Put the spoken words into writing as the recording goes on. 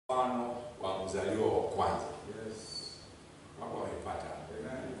mfano wa mzaliwa wa kwanza. Hapo waipata.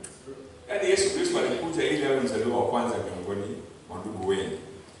 Yaani Yesu Kristo alikuja ili awe mzaliwa wa kwanza miongoni mwa ndugu wengi.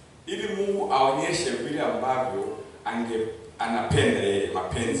 Ili Mungu aonyeshe vile ambavyo anapenda yeye,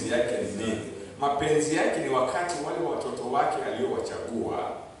 mapenzi yake ni nini? Mapenzi yake ni wakati wale watoto wake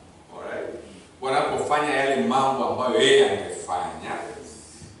aliowachagua, alright, wanapofanya yale mambo ambayo yeye angefanya,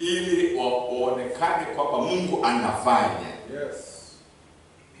 ili waonekane kwamba Mungu anafanya.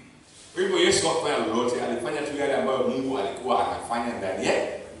 Kwa hivyo Yesu hakufanya lolote, alifanya tu yale ambayo Mungu alikuwa anafanya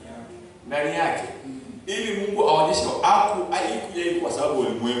ndani yake. Ili Mungu aonyeshe haikuja kwa sababu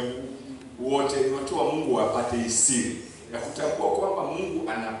ulimwengu wote ni watu wa Mungu wapate siri ya kutambua kwamba Mungu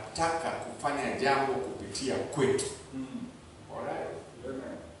anataka kufanya jambo kupitia kwetu. Alright?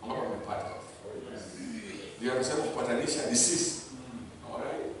 Ambapo umepata. Ndio anasema kupatanisha ni sisi.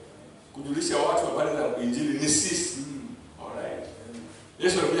 Alright? Kujulisha watu habari za Injili ni sisi. Alright?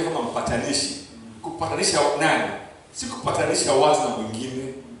 Yesu alikuja kama mpatanishi. Kupatanisha nani? Si kupatanisha watu na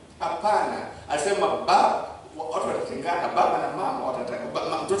mwingine. Hapana. Alisema watu watatengana, baba na mama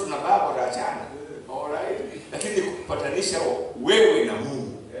watatengana, mtoto na baba wataachana. Alright? Lakini kupatanisha wewe na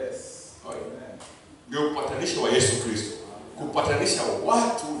Mungu. Ndio upatanisho wa Yesu Kristo. Kupatanisha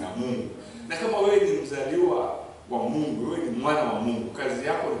watu na Mungu. Na kama wewe ni mzaliwa wa Mungu, wewe ni mwana wa Mungu, kazi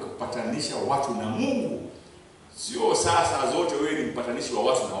yako ni kupatanisha watu na Mungu. Sio saa zote wewe ni mpatanishi wa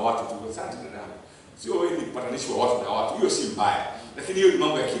watu na watu tu. Asante dada. Sio wewe ni mpatanishi wa watu na watu. Hiyo si mbaya. Lakini hiyo ni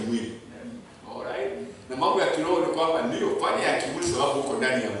mambo ya kimwili. Alright? Na mambo ya kiroho ni kwamba ndio fanya ya kimwili sababu uko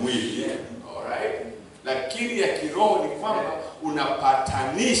ndani ya mwili. Alright? Lakini ya kiroho ni kwamba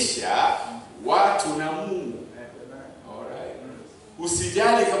unapatanisha watu na Mungu. Alright?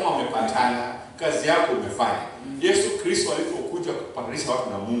 Usijali kama umepatana, kazi yako umefanya. Yesu Kristo alipokuja kupatanisha watu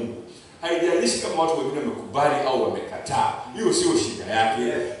na Mungu, haijalishi kama watu wengine wamekubali au wamekataa. Hiyo sio shida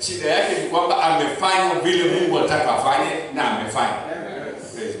yake. Shida yake ni kwamba amefanya vile Mungu anataka afanye na amefanya.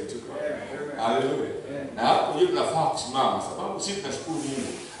 Haleluya. Na hapo ndio tunafaa kusimama, sababu sisi tunashukuru Mungu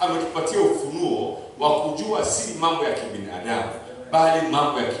ametupatia ufunuo wa kujua si mambo ya kibinadamu bali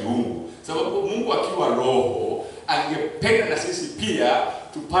mambo ya kiungu. Sababu Mungu akiwa roho angependa na sisi pia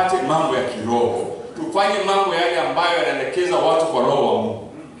tupate mambo ya kiroho, tufanye mambo yale ambayo yanaelekeza watu kwa roho wa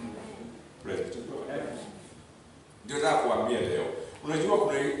Mungu. Ndio nataka kuambia leo. Unajua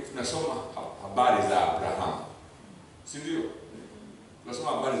tunasoma habari za Abraham. Si ndio?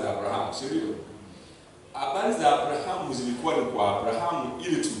 Tunasoma habari za Abraham, si ndio? Habari za Abrahamu zilikuwa ni kwa Abrahamu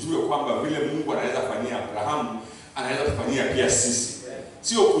ili tujue kwamba vile Mungu anaweza kufanyia Abrahamu, anaweza kufanyia pia sisi.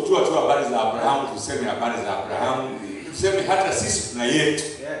 Sio kujua tu habari za Abrahamu tuseme habari za Abrahamu, tuseme hata sisi tuna yetu.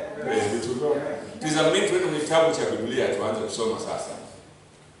 Praise be to God. Tazameni tuende kitabu cha Biblia tuanze kusoma sasa.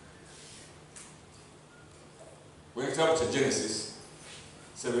 Kwenye kitabu cha Genesis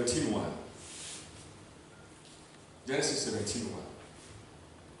 17:1. Genesis 17:1.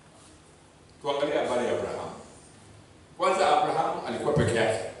 Tuangalie habari ya Abrahamu. Kwanza Abrahamu alikuwa peke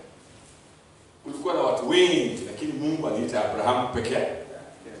yake. Kulikuwa na watu wengi lakini Mungu aliita Abrahamu peke yake.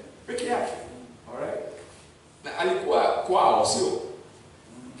 Peke yake. Alright? Na alikuwa kwao, sio?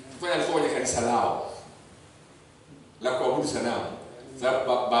 Alikuwa kwenye kanisa lao la kuabudu sanamu.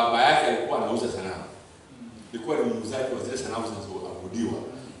 Sababu baba yake alikuwa anauza sanamu. Alikuwa ni muuzaji wa zile sanamu zinazoabudiwa.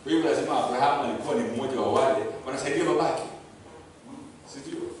 Kwa hiyo lazima Abrahamu alikuwa ni mmoja wa wale wanasaidia babake.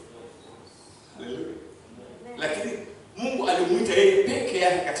 Sio? Haleluya. Lakini Mungu alimuita yeye peke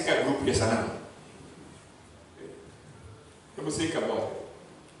yake katika grupu ya sanamu. Kama sika bwana.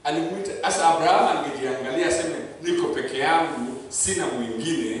 Alimuita asa Abrahamu angejiangalia aseme niko peke yangu, sina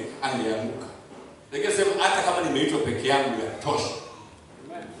mwingine, angeanguka. Lakini sema hata kama nimeitwa peke yangu ya tosha.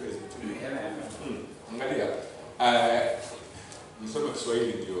 Angalia. Msome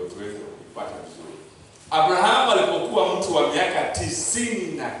Kiswahili ndio tuweze kupata vizuri. Abrahamu alipokuwa mtu wa miaka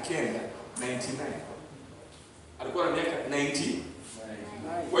 99. Alikuwa na miaka 90.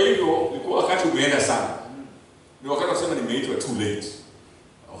 Kwa hivyo ilikuwa wakati umeenda sana. Ni wakati wasema nimeitwa too late.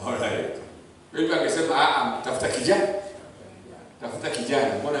 Alright. Kwa hivyo akasema tafuta kijana. Tafuta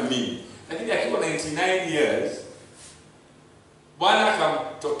kijana, mbona mimi? Lakini akiwa 99 years Bwana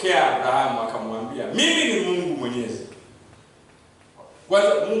akamtokea Abrahamu akamwambia, "Mimi ni Mungu Mwenyezi."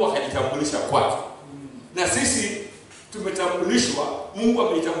 Kwanza Mungu akajitambulisha kwake. Na sisi tumetambulishwa, Mungu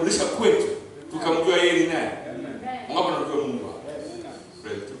amejitambulisha kwetu. Tukamjua yeye ni nani? Mungu anajua Mungu.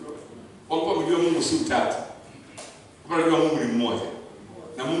 Mungu anajua Mungu si utatu. Mungu anajua Mungu ni mmoja.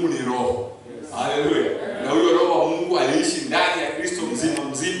 Na Mungu ni roho. Haleluya. Na huyo roho wa Mungu aliishi ndani ya Kristo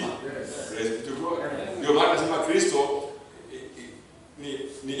mzima. Ndio maana nasema Kristo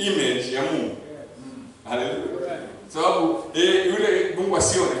ni image ya Mungu. Haleluya. Sababu yule Mungu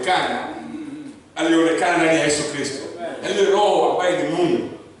asione alionekana ndani ya Yesu Kristo. Ile roho ambaye ni Mungu.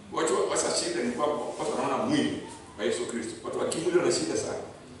 Watu wasashida ni kwamba watu wanaona mwili wa Yesu Kristo. Watu wa kimwili wana shida sana.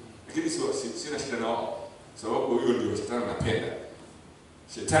 Lakini sina shida nao. Sababu hiyo ndio shetani anapenda.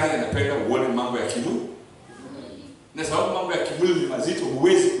 Shetani anapenda uone mambo ya kimwili. Na sababu mambo ya kimwili ni mazito,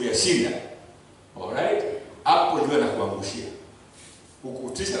 huwezi kuyashinda. Alright? Hapo ndio anakuangushia.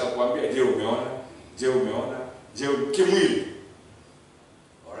 Ukutisha na kuambia, je, umeona? Je, umeona? Je, kimwili?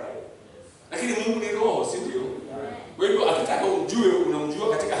 Alright? Lakini Mungu ni roho, si ndio? Kwa hivyo akitaka umjue, unamjua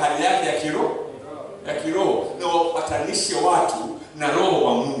katika hali yake ya kiroho. Ya kiroho, na wapatanishe watu na roho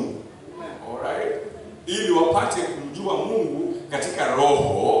wa Mungu. Alright? Ili wapate kumjua Mungu katika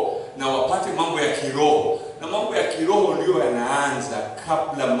roho na wapate mambo ya kiroho. Na mambo ya kiroho ndio yanaanza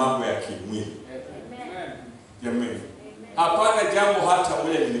kabla mambo ya kimwili. Amen. Hapana jambo hata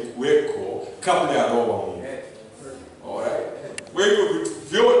moja lilikuweko kabla ya roho wa Mungu. Alright? Kwa hivyo vitu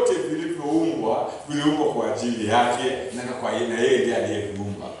vyote vilivyoumbwa viliumbwa kwa ajili yake na kwa yeye ndiye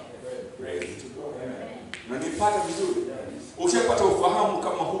aliyeviumba. Praise to God. Na nipata vizuri. Ushapata ufahamu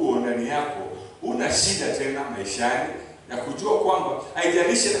kama huo ndani yako, una shida tena maishani ya kujua kwamba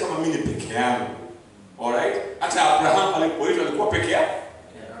haijalishi kama mimi ni peke yangu. Alright? Hata Abraham alipoitwa alikuwa peke yake.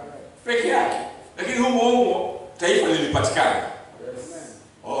 Peke yake. Lakini humo taifa lilipatikana.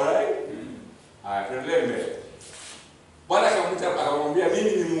 Alright? Tuendelee mbele. Bwana akamwambia,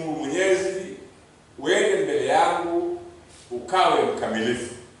 mimi ni Mungu Mwenyezi, uende mbele yangu ukawe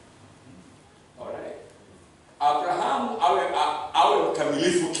mkamilifu. Alright? Abraham awe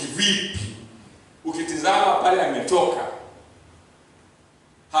mkamilifu kivipi? Ukitizama pale ametoka,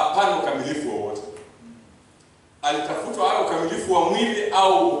 hapana ukamilifu wowote. Alitafutwa ukamilifu wa mwili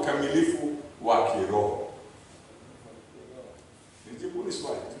au ukamilifu wa kiroho? Nijibu ni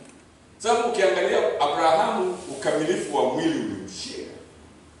swali. Sababu ukiangalia Abrahamu, ukamilifu wa mwili ulimshinda.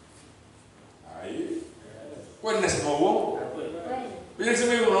 Kwa nini nasema uongo? Bila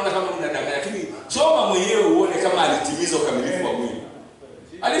sema hiyo unaona kama ninadanganya, lakini soma mwenyewe uone kama alitimiza ukamilifu wa mwili.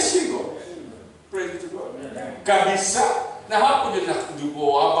 Alishindwa. Praise to God. Kabisa. Na hapo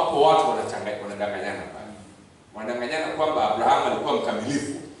ndipo ambapo watu wanadanganyana pale. Wanadanganyana kwamba Abraham alikuwa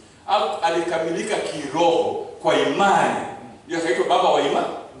mkamilifu au alikamilika kiroho kwa imani. Ndio akaitwa baba wa imani.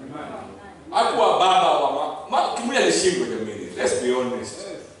 Hakuwa baba wa kimwili, alishindwa jamani. Let's be honest.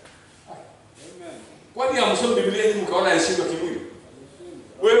 Amen. Kwani hamsomi Biblia hii mkaona alishindwa kimwili?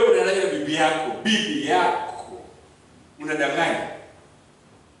 Wewe unadanganya bibi yako. Unadanganya.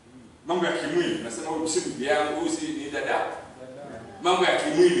 Mambo ya kimwili, nasema huyu si bibi yangu, huyu si ni dada. Mambo ya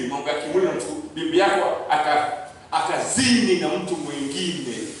kimwili na mtu bibi yako akazini na mtu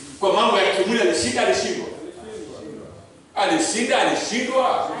mwingine. Kwa mambo ya kimwili alishindwa.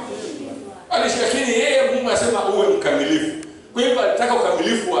 Lakini yeye Mungu anasema uwe mkamilifu. Kwa hivyo alitaka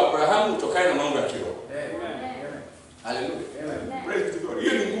ukamilifu wa Abrahamu utokane na mambo ya kiroho. Haleluya. Praise God.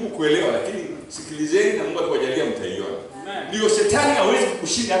 Hiyo ni ngumu kuelewa, lakini sikilizeni na Mungu akiwajalia mtaiona. Ndio shetani hawezi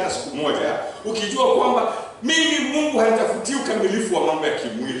kukushinda hata siku moja ukijua kwamba mimi Mungu hanitafutii ukamilifu wa mambo ya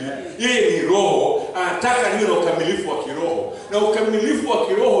kimwili. Yeye ni roho, anataka niwe na ukamilifu wa kiroho. Na ukamilifu wa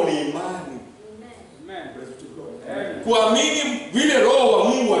kiroho ni imani. Kuamini vile roho wa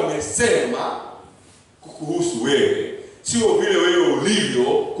Mungu amesema kukuhusu wewe, sio vile wewe ulivyo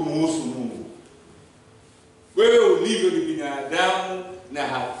kumhusu Mungu. Wewe ulivyo ni binadamu, na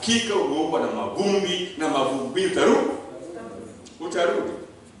hakika umeumbwa na mavumbi, na mavumbi utarudi.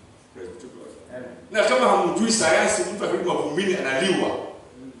 Na kama hamjui sayansi, mtu akirudi mavumbini analiwa.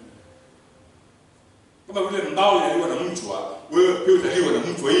 Kama vile mbao inaliwa na mchwa, wewe pia utaliwa na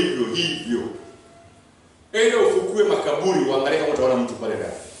mchwa hivyo. Ende ufukue makaburi, uangalie kama utaona mtu pale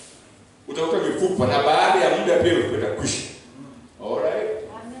ndani. Utakuta mifupa, na baada ya muda pia utakwisha. Alright?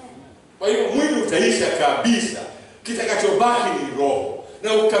 Amen. Kwa hiyo mwili utaisha kabisa. Kitakachobaki ni roho.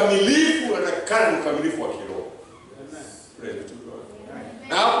 Na ukamilifu unatakana ni ukamilifu wa kiroho. Amen.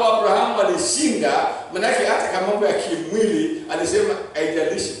 Na hapo Abrahamu alishinda, maana yake hata kama mambo ya kimwili alisema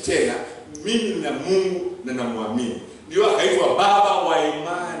haijalishi tena, mimi na Mungu na namwamini. Ndio akaitwa baba wa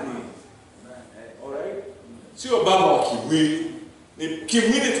imani. Alright? Sio baba wa kimwili. Ni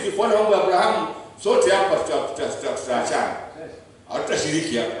kimwili tukifuata mambo ya Abrahamu, sote hapa tutaachana.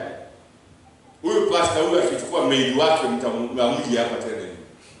 Hatutashiriki hapa. Huyu pastor huyu akichukua maid wake mtamwamji hapa tena.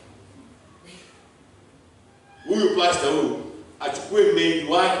 Huyu pastor huyu achukue maid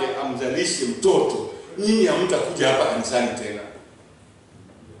wake amzalishe mtoto, nyinyi hamtakuja hapa kanisani tena.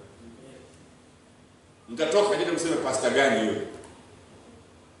 Mtatoka nje mseme pastor gani hiyo?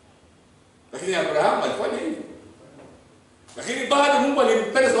 Lakini Abraham alifanya hivyo. Lakini bado Mungu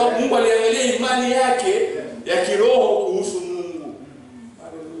alimpenda, sababu Mungu aliangalia imani yake ya kiroho kuhusu Mungu.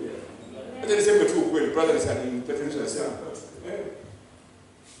 Haleluya. Acha niseme tu ukweli, brother nisema.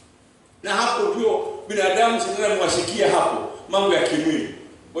 Na hapo ndio binadamu shetani mwashikia hapo mambo ya kimwili.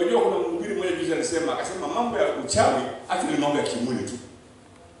 Unajua kuna mhubiri mmoja juzi alisema, akasema mambo ya uchawi hata ni mambo ya kimwili tu.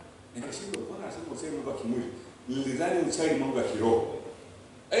 Nikashindwa mbona anasema mambo ya kimwili? Nilidhani uchawi ni mambo ya kiroho.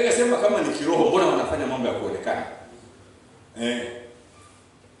 Akasema kama ni kiroho mbona wanafanya mambo ya kuonekana?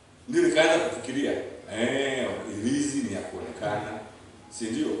 Ndio nikaanza kufikiria, hizi ni ya kuonekana, si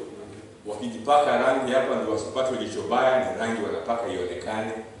ndio? Wakijipaka rangi hapa ndio wasipate jicho baya, ni rangi wanapaka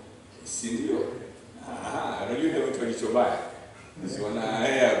ionekane, si ndio? Unajua ndio watu jicho baya. Siona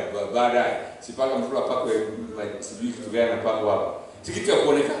baadaye sipaka mtu apakwe sijui kitu gani anapakwa hapa. Si kitu ya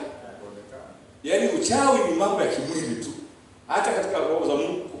kuonekana. Yaani uchawi ni mambo ya kimwili tu. Hata katika roho za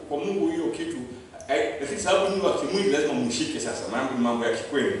Mungu, kwa Mungu hiyo kitu, lakini sababu ni wa kimwili lazima mshike sasa. Maana ni mambo ya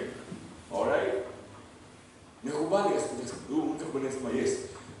kikweli. Alright? Nikubali huyu mtu anasema yes.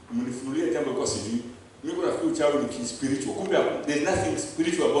 Mnifunulia jambo kwa sijui. Mimi kuna nafikiri uchawi ni spiritual. Kumbe there's nothing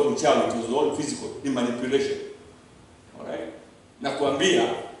spiritual about uchawi, it was all physical, ni manipulation. Alright? Na kuambia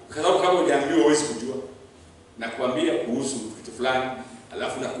kwa sababu kama hujaambiwa huwezi kujua. Na kuambia kuhusu kitu fulani,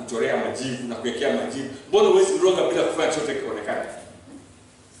 alafu na kuchorea majivu na kuwekea majivu. Mbona huwezi roga bila kufanya chochote kionekane?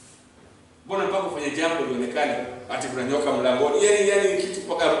 Mbona mpaka ufanye jambo lionekane ati kuna nyoka mlangoni? Yaani kitu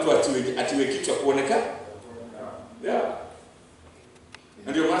mpaka mtu atiwe kitu cha kuonekana. Yeah.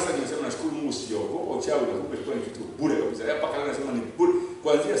 Ndio maana sasa nimesema nashukuru Mungu sijaogopa uchawi, na kumbe ilikuwa ni kitu bure kabisa. Mpaka leo nasema ni bure.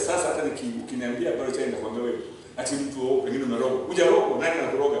 Kuanzia sasa hata ukiniambia bado cha nitakwambia wewe ati mtu pengine umeroga. Hujaroga, nani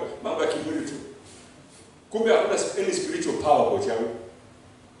anakuroga? Mambo ya kimwili tu. Kumbe hakuna any spiritual power kwa uchawi.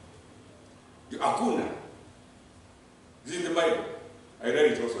 Hakuna. This is the Bible. I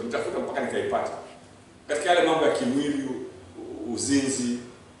read it also. Nitafuta mpaka nikaipata. Katika yale mambo ya kimwili, uzinzi,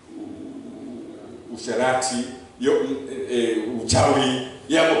 usharati, uchawi,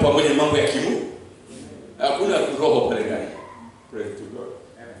 yapo pamoja na mambo ya kimwili. Hakuna roho pale ndani. Praise to God.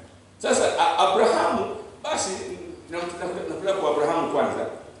 Sasa Abrahamu basi napenda kwa Abrahamu kwanza.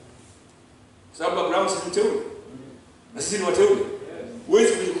 Sababu Abrahamu si mteule. Na sisi ni wateule.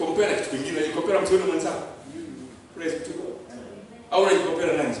 Huwezi kujikompea na kitu kingine, unajikompea na mteule mwenzako. Praise to God. Au unajikompea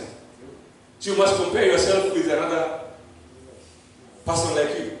na nani? You must compare yourself with another person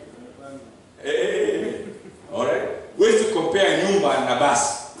like you. Alright? Huwezi compare nyumba na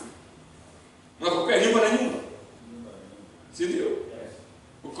basi. Unakompea nyumba na nyumba. Si ndio?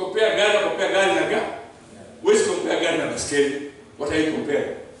 Ukompea gari na gari. Huwezi compare gari na baskeli. What are you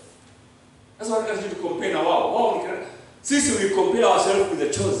comparing? That's what you compare na wao. Wao ni kana. Sisi we compare ourselves with the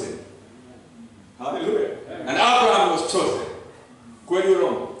chosen. Hallelujah. And Abraham was chosen. Kweli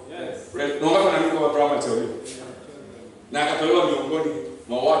wrong? Yes. Ndio na mimi kwa Abraham aliteuliwa. Na akatolewa miongoni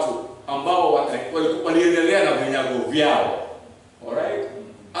mwa watu ambao waliendelea na vinyago vyao. Alright?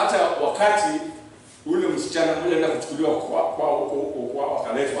 Hata wakati ule msichana mmoja anaenda kuchukuliwa kwa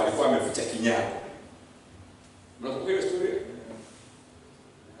wakaletwa, alikuwa ameficha kinyago. Unakumbuka hiyo story?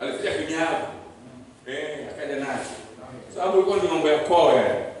 Alificha kinyago. Akaja nacho. Sababu ilikuwa ni mambo ya kwao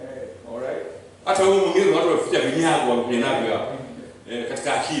yale. Alright? Hata huyu mwingine watu waficha vinyago wamekuja navyo hapa.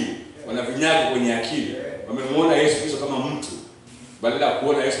 Katika akili. Wana vinyago kwenye akili. Wamemuona Yesu Kristo kama mtu badala ya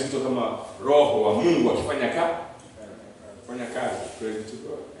kuona Yesu Kristo kama roho wa Mungu akifanya kazi. Praise to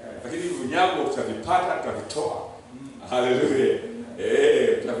God. Lakini vinyago tutavipata, tutavitoa. Hallelujah.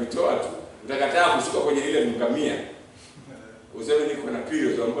 Tutavitoa tu. Utakataa kushuka kwenye ile mkamia. Useme niko na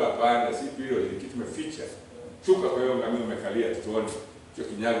period ambayo hapana, si period, ni kitu tumeficha. Shuka kwa hiyo ngamia umekalia tuone. Hicho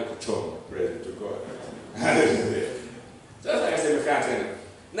kinyago kuchoma. Praise to God. Hallelujah. Sasa akasemekana tena,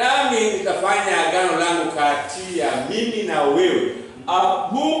 nami nitafanya agano langu kati ya mimi na wewe.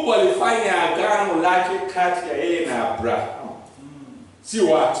 Mungu alifanya agano lake kati ya yeye na Abrahamu. Si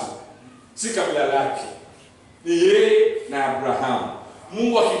watu, si kabila lake. Ni yeye na Abrahamu.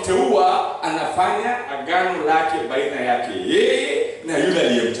 Mungu akiteua anafanya agano lake baina yake yeye na yule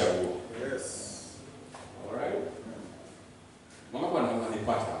aliyemchagua. Yes. Alright. Mama bwana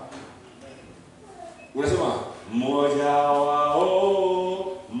ananipata. Unasema mmoja wao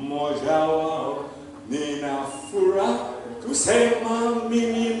nina furaha kusema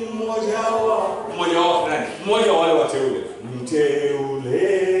mimi mmoja wao nani? Mmoja wale wateule.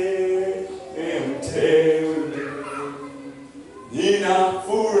 Mteule. Nina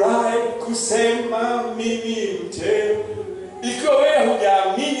furaha kusema mimi mteule. Ikiwa wewe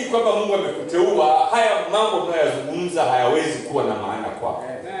hujaamini kwamba Mungu amekuteua, haya mambo tunayozungumza hayawezi kuwa na maana kwako.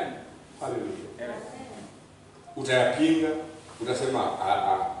 Amen. Hallelujah. Utayapinga, utasema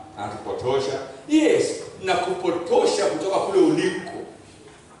anatupotosha. Yes, na kupotosha kutoka kule uliko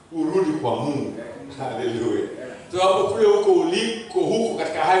urudi kwa Mungu. Hallelujah. Sababu kule huko uliko huko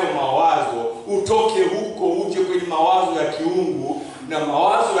katika hayo mawazo, utoke huko uje kwenye mawazo ya kiungu, na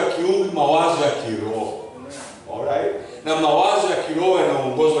mawazo ya kiungu mawazo ya kiroho. Alright? Na mawazo ya kiroho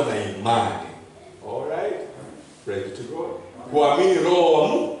yanaongozwa na imani. Alright? Praise to God. Kuamini roho wa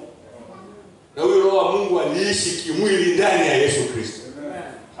Mungu. Na huyo roho wa Mungu aliishi kimwili ndani ya Yesu Kristo.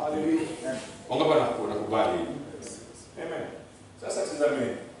 Hallelujah. Wangapi wanakubali? Amen. Sasa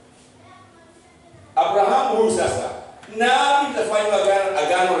tazameni. Abrahamu huyu sasa, nami nitafanya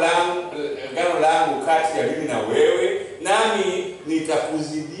agano langu kati ya mimi na wewe, nami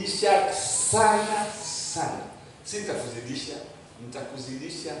nitakuzidisha sana sana. Si nitakuzidisha,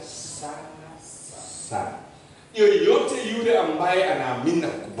 nitakuzidisha sana sana. Yoyote yule ambaye anaamini na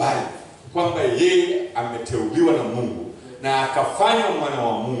kukubali kwamba yeye ameteuliwa na Mungu na akafanywa mwana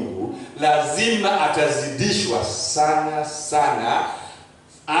wa Mungu, lazima atazidishwa sana sana.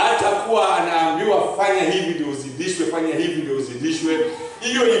 Hatakuwa anaambiwa fanya hivi ndio uzidishwe, fanya hivi ndio uzidishwe.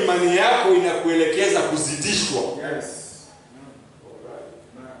 Hiyo imani yako inakuelekeza kuzidishwa. Yes.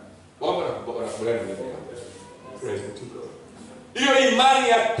 Praise God. Hiyo imani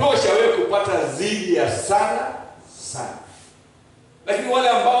yatosha wewe kupata zidi ya sana sana. Lakini wale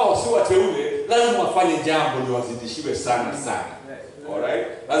ambao si wateule lazima wafanye jambo ndio wazidishiwe sana sana. Alright?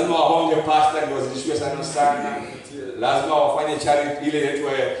 Lazima waonge pastor ndio wazidishiwe sana sana. Lazima wafanye charity ile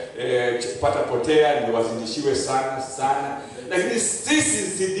inaitwa pata potea ndio wazidishiwe sana sana. Lakini sisi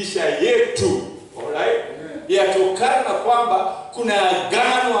zidisha yetu, alright? Yatokana na kwamba kuna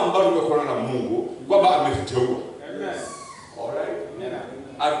agano ambalo tumekuwa na Mungu kwamba ametuteua. Alright?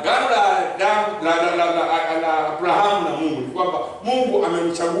 Agano la Abrahamu na Mungu ni kwamba Mungu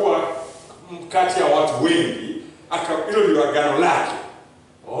amemchagua kati ya watu wengi, hilo ndio agano lake.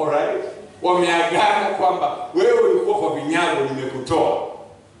 Alright? Wameagana kwamba wewe ulikuwa kwa vinyago nimekutoa.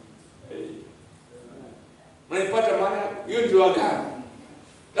 Unanipata maana? Hiyo ndio agano.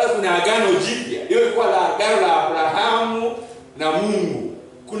 Sasa kuna agano jipya. Hiyo ilikuwa la agano la Abrahamu na Mungu.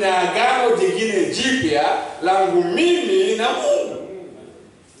 Kuna agano jingine jipya langu mimi na Mungu.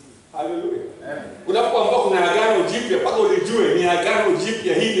 Hallelujah. Unapoambiwa kuna agano jipya, mpaka ulijue ni agano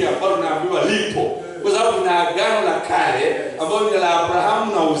jipya hili ambalo tunaambiwa lipo. Kwa sababu kuna agano la kale ambalo ni la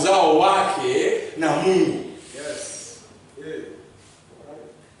Abrahamu na uzao wake na Mungu. Yes.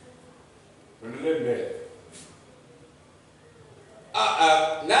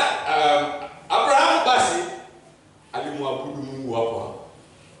 Abrahamu basi alimwabudu Mungu hapo.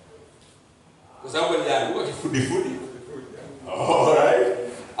 Kwa sababu alianguka kifudifudi. Alright.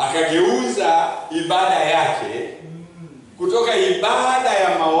 Akageuza ibada yake kutoka ibada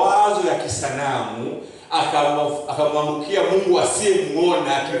ya mawazo ya kisanamu akamwamukia Mungu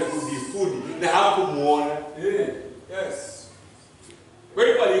asiyemuona kifudifudi, na hakumuona. Yes. Kwa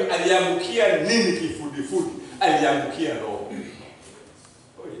hiyo aliangukia nini kifudifudi? Aliangukia roho.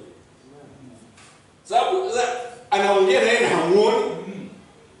 Sababu anaongea naye na hamuoni.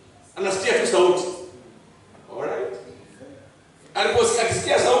 Anasikia tu sauti. Alright?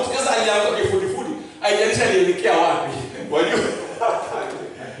 Aliposikia sauti sasa alianguka kifudifudi. Haijalisha alielekea wapi. Wajua?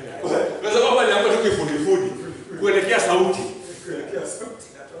 Kwa sababu alianguka tu kifudifudi kuelekea sauti. Kuelekea sauti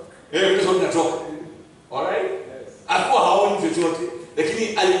natoka. Kwa sauti natoka. Alright? Alikuwa haoni chochote,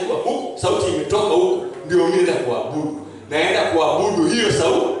 lakini alikuwa huko, sauti imetoka huko, ndio nenda kuabudu. Naenda kuabudu hiyo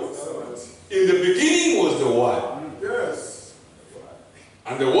sauti. In the beginning was the Word. Yes.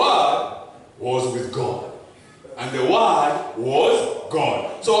 And the Word was with God. And the Word was God.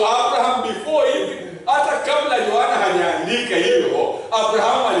 So Abraham before him, hata kabla Yohana hajaandika hilo,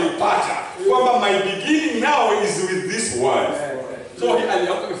 Abraham alipata kwamba my beginning now is with this Word. So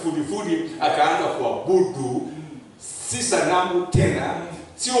alianza kufudifudi akaanza kuabudu si sanamu tena,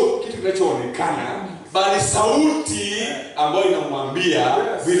 sio kitu kinachoonekana, bali sauti ambayo inamwambia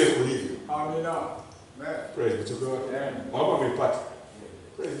vile kulivyo. Amina. Praise be to God. Mwamba amepata.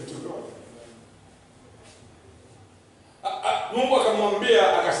 Praise be to God. Mungu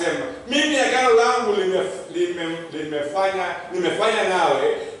akamwambia akasema, mimi agano langu nimefanya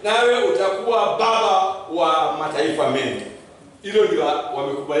nawe utakuwa baba wa mataifa mengi. Hilo ndio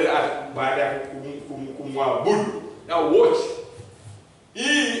wamekubaliana baada ya kumwabudu. Now watch.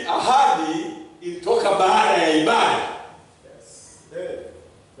 Hii ahadi ilitoka baada ya ibada. Yes.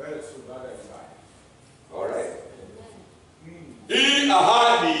 Baada ya ibada. Alright. Hii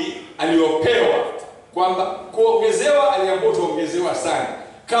ahadi aliyopewa kwamba kuongezewa, aliambiwa tuongezewa sana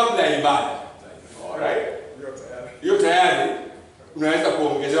kabla ya ibada. Alright. Hiyo tayari unaweza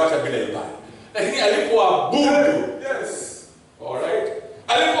kuongezewa hata bila ibada. Lakini alipoabudu, yes. Alright.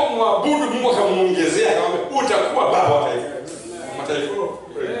 Alipomwabudu Mungu akamuongezea akamwambia utakuwa baba wa mataifa.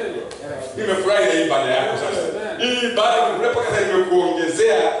 Nimefurahi na ibada yako sasa. Hii ibada kukulepa kasa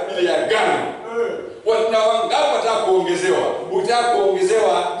nimekuongezea ile agano. Na wangapi wataka kuongezewa? Utaka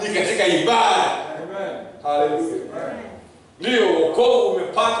kuongezewa ni katika ibada. Amen. Haleluya. Ndio wokovu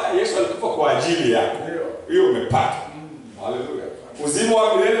umepata, Yesu alikufa kwa ajili yako. Hiyo umepata. Haleluya. Uzima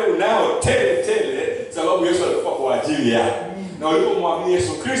wa milele unao tele sababu Yesu alikufa kwa ajili yako. Na ulipomwamini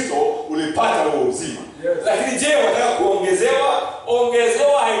Yesu Kristo ulipata huo uzima. Lakini je, wataka kuongezewa?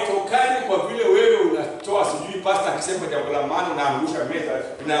 Ongezewa haitokani kwa vile wewe unatoa sijui pasta akisema jambo la maana unaangusha meza,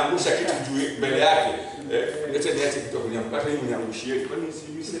 unaangusha kitu juu mbele yake. Leta niache kitu kwenye mkate hii uniangushie. Kwani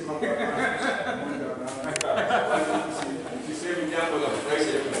sijui sema sisemi jambo la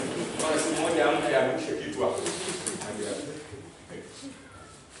kufurahisha. Kwa siku moja mtu angushe kitu hapo.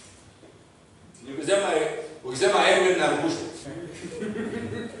 Ukisema wewe unaangusha.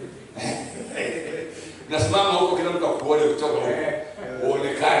 Nasimama huko kila mtu akuone kutoka huko.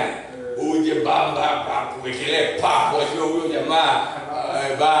 Uonekane. Uje bamba kuwekelee papo ajue huyo jamaa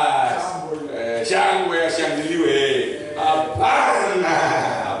basi. Shangwe ashangiliwe. Hapana.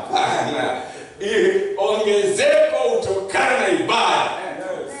 Ongezeko utokana na ibada.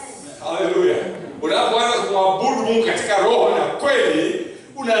 Haleluya. Unapoanza kumwabudu Mungu katika roho na kweli,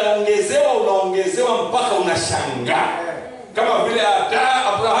 unaongezewa mpaka unashangaa. Kama vile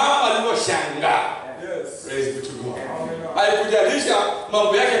Abraham alivyoshangaa. Praise be to God. Haikujalisha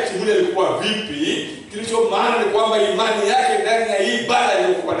mambo yake ya kimwili yalikuwa vipi, kilicho maana ni kwamba imani yake ndani ya hii ibada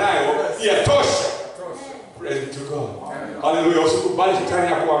aliyokuwa nayo yatosha. Praise be to God. Hallelujah. Usikubali shetani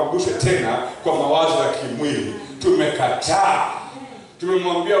akuangushe tena kwa mawazo ya kimwili. Tumekataa.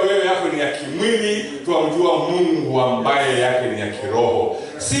 Tumemwambia wewe yako ni ya kimwili, tuamjua Mungu ambaye yake ni ya kiroho.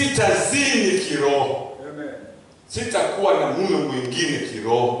 Sitazini kiroho. Sitakuwa na mume mwingine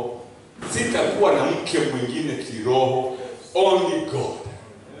kiroho. Sitakuwa na mke mwingine kiroho. Only God.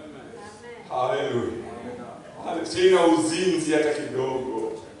 Hallelujah. Sina uzinzi hata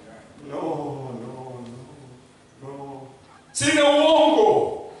kidogo. No. Sina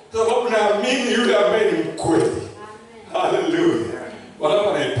uongo. Sababu naamini yule ambaye ni mkweli. Hallelujah.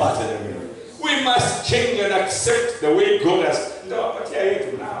 Wala naipata jamii. We must change and accept the way God has. Ndawapatia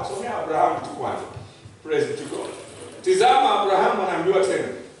yetu na asomea Abraham tu kwanza. Praise to God. Tizama Abraham anaambiwa tena.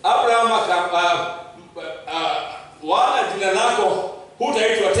 Abraham wala jina lako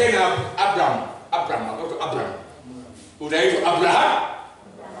hutaitwa tena Abraham. Utaitwa Abraham.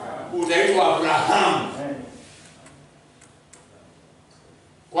 Utaitwa Abraham.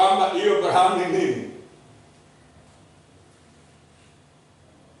 Kwamba hiyo Abraham ni nini?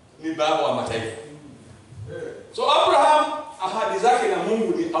 Ni baba wa mataifa. So Abraham ahadi zake na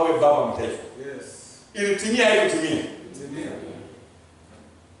Mungu ni awe baba wa mataifa. Ilitimia hiyo timia.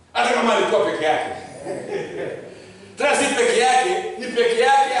 Hata kama alikuwa peke yake. Tena si peke yake, ni peke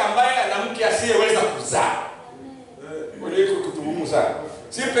yake ambaye ana mke asiyeweza kuzaa. Ndio kutubumu sana.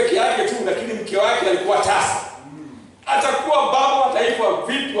 Si peke yake tu, lakini mke wake alikuwa tasa. Atakuwa baba wa taifa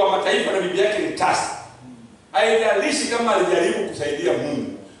vipi wa mataifa na bibi yake ni tasa. Haijalishi kama alijaribu kusaidia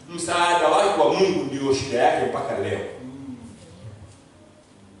Mungu. Msaada wake kwa Mungu ndio shida yake mpaka leo.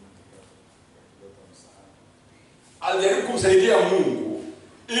 Alijaribu kumsaidia Mungu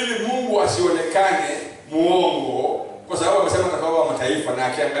ili Mungu asionekane muongo, kwa sababu amesema atakuwa wa mataifa, na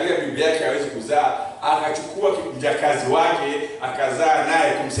akiangalia bibi yake hawezi kuzaa, akachukua mjakazi wake akazaa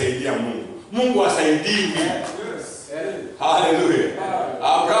naye kumsaidia Mungu. Mungu asaidiwi. Haleluya.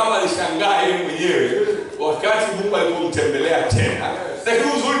 Abraham alishangaa yeye mwenyewe wakati Mungu alipomtembelea tena.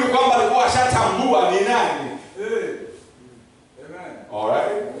 Lakini uzuri ni kwamba alikuwa ashatambua ni nani.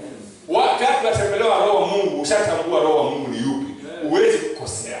 Alright. Wakati unatembelewa roho wa Mungu, ushatambua roho wa Mungu ni yupi. Huwezi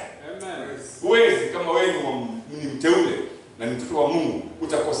kukosea. Huwezi, kama wewe ni mteule na ni mtoto wa Mungu,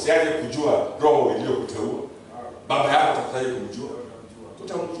 utakoseaje kujua roho iliyokuteua? Baba yako atakusaje kumjua?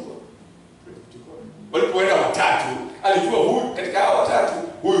 Tutamjua. Walipoenda watatu, alijua huyu katika hao watatu,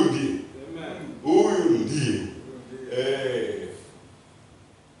 huyu ndiye. Huyu ndiye.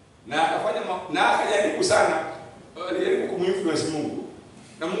 Na akajaribu sana, alijaribu kumwinfluence Mungu,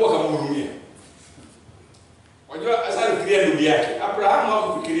 na Mungu akamhurumia. Unajua sasa alifikiria ndugu yake. Abraham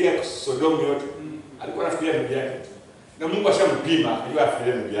hakufikiria Sodomu yote. Alikuwa anafikiria ndugu yake. Na Mungu ashampima, alijua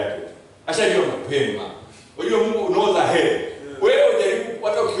afikiria ndugu yake. Ashajua mapema. Unajua Mungu knows ahead. Wewe ujaribu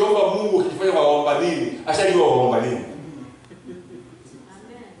hata ukiomba Mungu ukifanya waomba nini, ashajua waomba nini.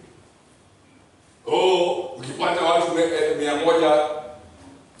 Ukipata watu 100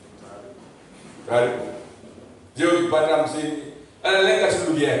 karibu. Je, ukipata 50, analenga tu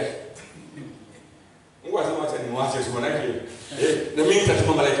ndugu yake. Mungu anasema acha niwache tu manake. Na mimi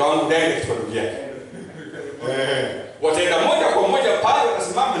nitatuma malaika wangu direct kwa ndugu yake. Wataenda moja kwa moja pale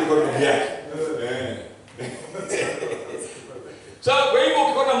watasimama ni kwa ndugu yake.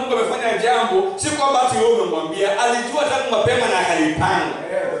 jambo si kwamba ati wewe umemwambia, alijua tangu mapema na akalipanga.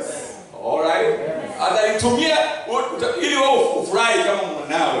 Alright? Atalitumia ili wewe ufurahi kama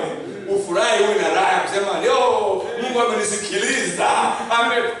mwanawe. Ufurahi uwe na raha kusema leo Mungu amenisikiliza.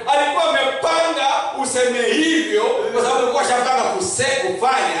 Alikuwa amepanga useme hivyo kwa sababu alikuwa shapanga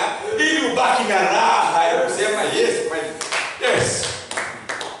kufanya ili ubaki na raha ya kusema yes.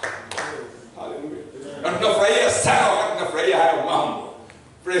 Hallelujah. Na tunafurahia sana wakati tunafurahia haya mambo.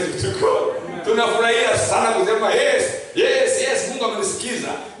 Praise to God. Tunafurahia sana kusema yes, Mungu amenisikiza.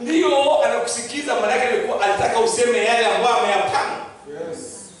 Ndio anakusikiza, maana yake alikuwa alitaka useme yale ambayo ameyapanga.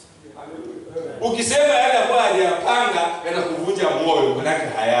 Ukisema yale ambayo hajayapanga yanakuvunja moyo, maana yake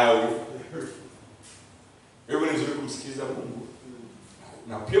hayawi. Wewe ni nzuri kumsikiza Mungu.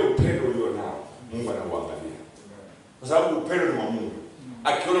 Na pia upendo ulio nao Mungu anauangalia. Kwa sababu upendo ni wa Mungu.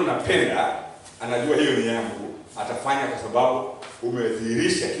 Akiona unapenda, anajua hiyo ni yangu, atafanya kwa sababu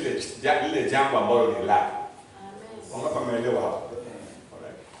umedhihirisha lile jambo ambalo ni lako. Amen. Wangapi wameelewa hapo?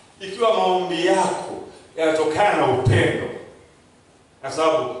 Alright. Ikiwa maombi yako yanatokana na upendo, kwa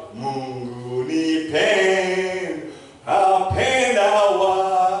sababu Mungu ni pendo, apenda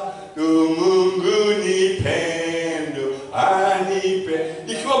watu, Mungu ni pendo, anipe.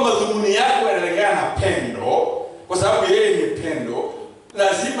 Ikiwa madhumuni yako yanalingana na pendo, kwa sababu yeye ni pendo,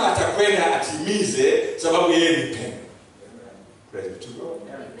 lazima atakwenda atimize sababu yeye ni pendo. Praise to God.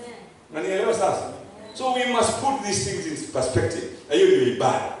 Amen. Unanielewa sasa? So we must put these things in perspective. Hiyo ndio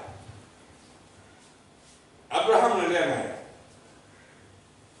ibada. Abraham anaendelea naye.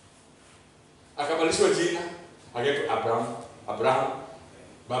 Akabalishwa jina, akaitwa Abraham,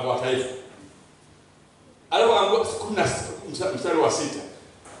 baba wa taifa. Alipoambiwa mstari wa 6,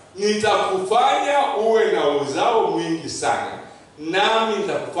 nitakufanya uwe na uzao mwingi sana, nami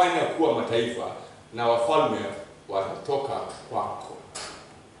nitakufanya kuwa mataifa na wafalme watatoka kwako.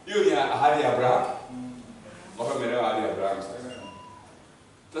 Hiyo ni ahadi ya Abraham. Wameelewa ahadi ya Abraham sasa?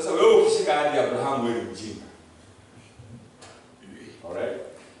 Sasa wewe ukishika ahadi ya Abraham wewe ni mjinga. Alright?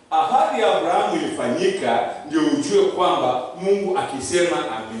 Ahadi ya Abraham ilifanyika ndio ujue kwamba Mungu akisema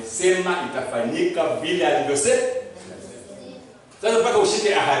amesema itafanyika vile alivyosema. Sasa mpaka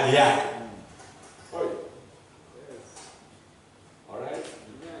ushike ahadi yake. Alright?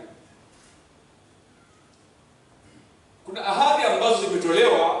 Kuna ahadi ambazo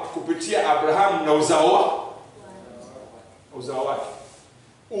zimetolewa kupitia Abraham na uzao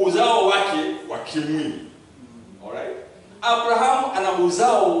wake wa kimwili. Alright? Abraham ana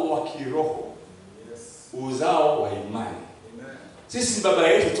uzao wa kiroho. Uzao wa imani. Sisi baba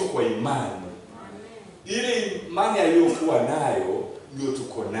yetu tuko kwa imani. Ile imani aliyokuwa nayo ndio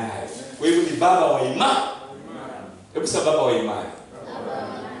tuko nayo. Kwa hivyo ni baba wa imani. Hebu sema baba wa imani.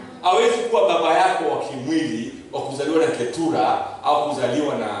 Hawezi kuwa baba yako wa kimwili wa kuzaliwa na Ketura au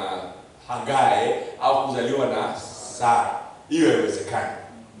kuzaliwa na Hagai au kuzaliwa na Sara. Hiyo haiwezekani.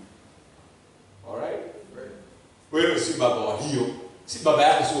 Alright? Wewe si baba wa hiyo, si baba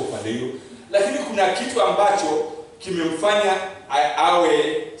yako sio upande hiyo, lakini kuna kitu ambacho kimemfanya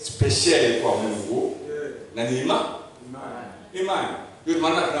awe special kwa Mungu na ni imani. Ndio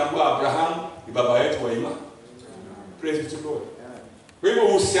maana tunaambiwa Abraham ni baba yetu wa imani. Praise to God. Kwa hivyo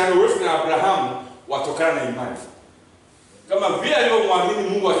uhusiano wetu na Abraham watokana na imani. Kama vile alivyomwamini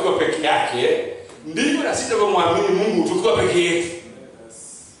Mungu akiwa peke yake, ndivyo na sisi tunavyomwamini Mungu tukiwa peke yetu.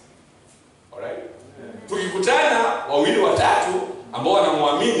 Alright? Tukikutana wawili watatu ambao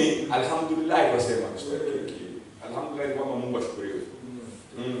wanamwamini, alhamdulillah tunasema alhamdulillah kwamba Mungu ashukuriwe.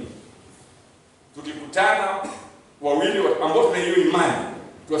 Tukikutana wawili ambao tuna hiyo imani,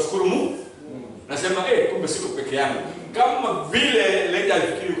 tuwashukuru Mungu. Nasema kumbe siko peke yangu. Kama vile Leja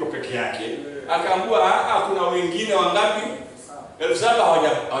alifikiri uko peke yake, akaambiwa kuna wengine wangapi? 7,000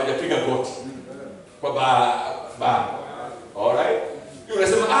 hawajapiga goti kwa baba. Alright? Yule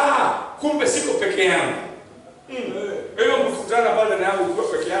unasema kumbe siko peke yangu. Wewe mkutana pale na yangu uko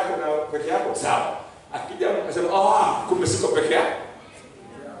peke yako na peke yako sawa. Akija akasema kumbe siko peke yangu.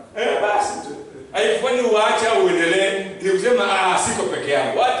 Basi tu. Haifanyi uache au uendelee. Ni kusema siko peke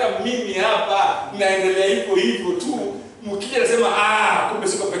yangu. Hata mimi hapa naendelea hivyo tu. Mkija nasema kumbe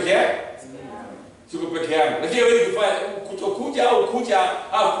siko peke yangu. Siko peke yangu. Lakini wewe ukifanya kutokuja au kuja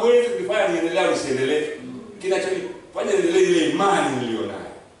kuweza kufanya niendelee au usiendelee. Kinachofanya niendelee ile imani nilionayo.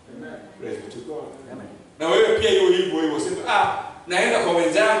 Amen. Praise to God. Amen. Na wewe pia hivyo sema naenda kwa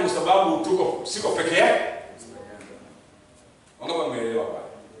wenzangu sababu siko peke yangu. Wangapi wameelewa baba?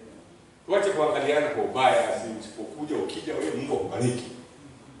 Tuache kuangaliana kwa ubaya, usipokuja ukija wewe Mungu akubariki.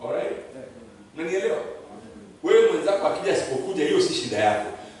 Alright? Unanielewa? Wewe mwenzako akija asipokuja hiyo si shida yako.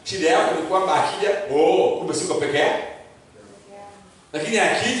 Shida yako ni kwamba akija kumbe siko peke yake. Lakini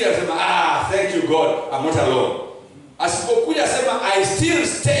akija anasema thank you God, I'm not alone. Asipokuja asema I still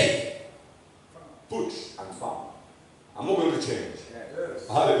stay put and firm. I'm not going to change. Yes.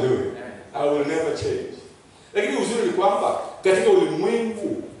 Hallelujah. I will never change. Lakini uzuri ni kwamba katika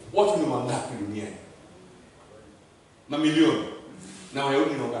ulimwengu watu ni wangapi duniani? Mamilioni. Na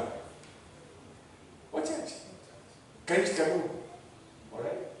Wayahudi ni wangapi? Wachache. Kanchi karibu.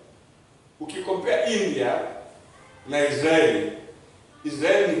 Alright? Ukikompare India na Israeli,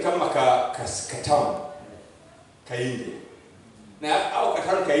 Israeli ni kama town ka India. Na au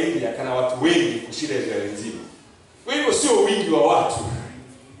town ka India kana watu wengi kushinda Israeli nzima. Kwa hivyo sio wingi wa watu.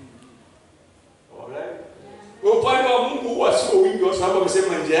 Alright? Kwa upande wa Mungu huwa sio wingi wa sababu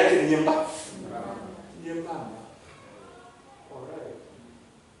amesema njia yake ni nyembamba. Nyembamba. Alright.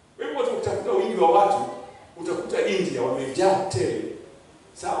 Kwa hivyo utakuta wingi wa watu, utakuta India wamejaa tele.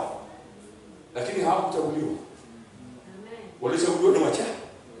 Sawa? Lakini hawakuchaguliwa. Walichaguliwa ni wachache.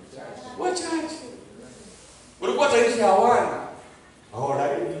 Walikuwa hata nchi hawana.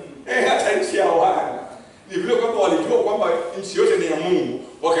 Alright. Hata nchi hawana. Ni vile kwamba walijua kwamba nchi yote ni ya Mungu.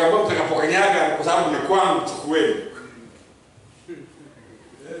 Wakaambiwa mtakapokanyaga kwa sababu ni kwangu, chukueni.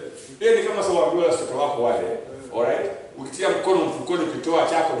 Ni kama sawa waambiwa watoto wako wale. Alright? Ukitia mkono mfukoni ukitoa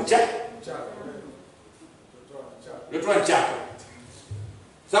chako ni chako. Yote ni chako.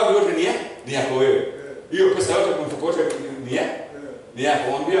 Sababu yote ni yako wewe. Hiyo pesa yote kwa mfuko wote ni yako.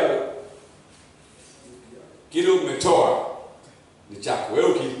 Mwambia kile umetoa ni chako. Wewe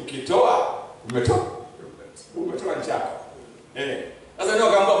ukitoa umetoa ni chako. Sasa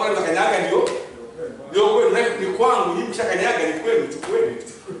ndio kaamba kwa nini kanyaga ndio kweli ni kwangu, hii mshakanyaga ni kweli, chukueni.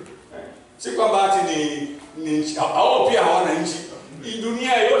 Si kwamba ati ni hao pia hawana nchi. Hii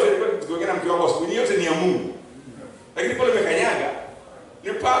dunia yote tukiongea mke wangu siku yote ni ya Mungu. Lakini pale umekanyaga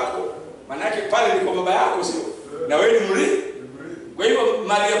ni pako. Maana yake pale ni kwa baba yako, sio? Na wewe ni mrithi. Kwa hivyo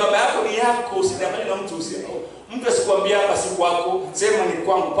mali ya baba yako ni yako, usidanganywe na mtu mtu asikwambia hapa si kwako, sema ni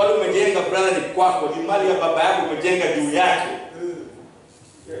kwangu. Pale umejenga brother ni kwako, ni mali ya baba yako umejenga juu yake.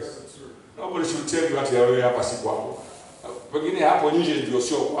 Yes. Nobody should tell you ati wewe hapa si kwako. Pengine hapo nje ndio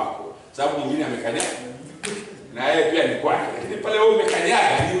sio kwako. Sababu mwingine amekanyaga. Na yeye pia ni kwake. Lakini pale wewe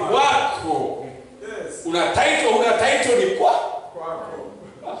umekanyaga ni kwako. Yes. Una title ni kwako.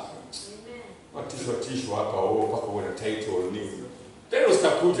 Watisho hapa pako una title nini? Tena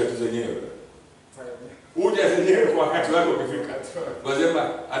usitakuja tu zenyewe. Uje zenyewe kwa wakati wako ukifika. Unasema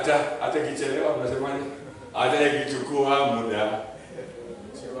hata kichelewa unasemaje? Hata ikichukua muda.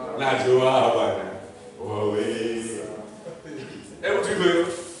 Najua bwana. Wewe. Hebu tuimbe.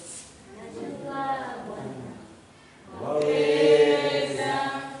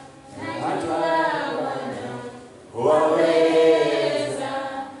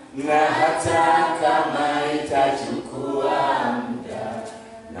 Na hata kama itachukua muda,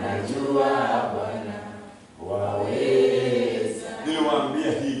 najua Bwana waweza.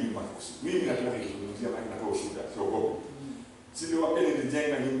 Niliwaambia hivi makusudi. Mimi nataka kuzungumzia maana natoa ushuhuda, sio gogo. Siliwaambia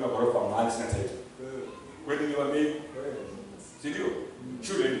nilijenga nyumba ghorofa mahali sina title. Kwani niliwaambia? Sio?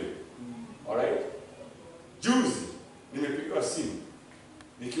 Shule ile. Alright? Juzi nimepigiwa simu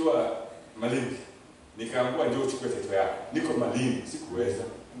nikiwa Malindi. Nikaambiwa njoo uchukue title yako. Niko Malindi, sikuweza.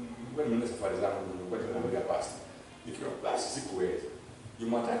 Kwa nini safari zangu nilikuwa nimeenda pasta. Nikiwa basi sikuweza.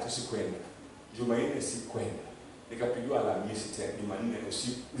 Jumatatu sikwenda. Jumanne sikwenda. Nikapigiwa Alhamisi tena, Jumanne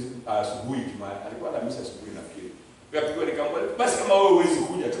usiku asubuhi, alikuwa Alhamisi asubuhi nafikiri. Nikapigiwa nikamwambia basi kama wewe huwezi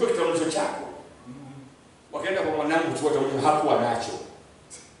kuja, chukua kitambulisho chako. Wakaenda kwa mwanangu chukua kitambulisho, hakuwa nacho.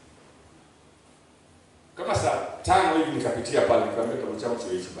 Kama saa 5 hivi nikapitia pale nikamwambia kitambulisho changu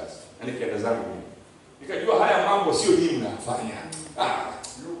sio hicho basi. Na nikaenda zangu mimi. Nikajua haya mambo sio nini mnafanya.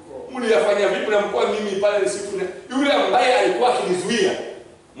 Mliyafanya vipi na mkoa mimi pale siku yule ambaye alikuwa akinizuia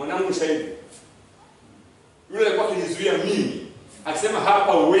mwanangu shahidi. Yule alikuwa akinizuia mimi akisema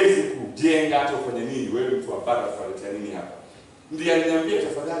hapa uwezi kujenga hata ufanye nini wewe mtu ambaye unafanya nini hapa. Ndiye aliniambia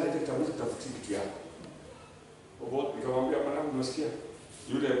tafadhali leta kitambulisho tafutie kitu yako. Hapo nikamwambia mwanangu unasikia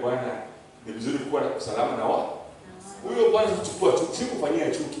yule bwana ni vizuri kuwa salama na wao. Huyo bwana tuchukua tu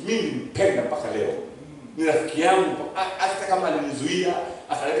sikufanyia chuki. Mimi nimpenda mpaka leo. Ni rafiki yangu hata kama alinizuia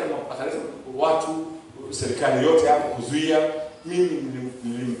akaleta watu serikali yote hapo kuzuia mimi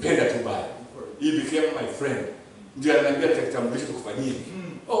nilimpenda tu baya. He became my friend. Ndio ananiambia kitambulisho tukufanyie.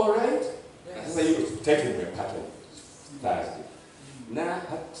 All right. Sasa hiyo title nimepata Thursday. Na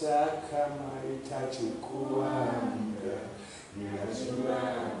hata kama itachukua muda ninajua.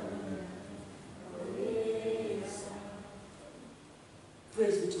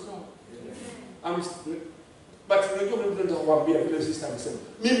 Praise be to God. But unajua mimi nitakwambia vile sister amesema.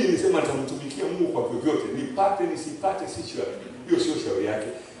 Mimi nilisema nitamtumikia Mungu kwa vyovyote, nipate nisipate si sure. hiyo sio shauri yake.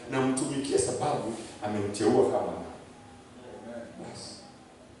 Na mtumikie sababu amemteua kama na.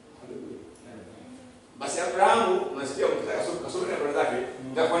 Basi Abrahamu unasikia kasoma na habari zake,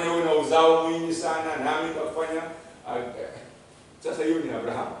 nitafanya wewe na uzao mwingi sana, nami nitafanya sasa hiyo ni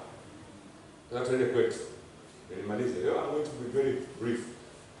Abrahamu. Sasa tuende kwetu. Nilimaliza. Leo I'm going to be very brief.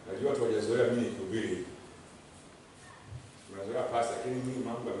 Najua watu hawajazoea mimi kuhubiri. Tunazoea pasa, lakini mimi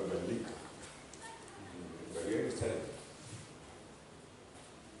mambo yamebadilika. Badiliko sana.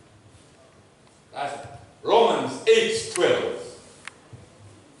 That's Romans 8:12.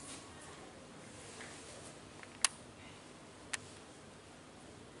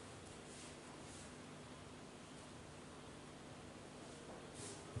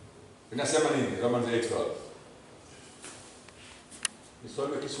 Inasema nini? Romans 8:12.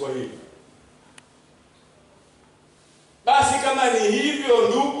 Nisome Kiswahili. Basi kama ni hivyo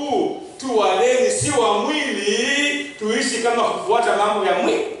ndugu, tuwaleni si wa mwili, tuishi kama kufuata mambo ya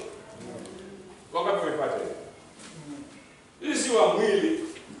mwili. Wangapi wamepata hiyo? Hii si wa mwili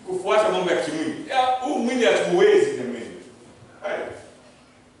kufuata mambo ya kimwili. Huu mwili hatuwezi jamani.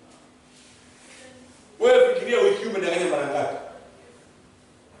 Wewe fikiria wiki umedanganya mara ngapi?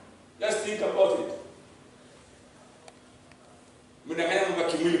 Just think about it. Mnadanganya mambo ya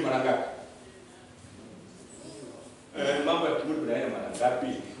kimwili mara ngapi? Mambo ya kimwili mnadanganya mara ngapi?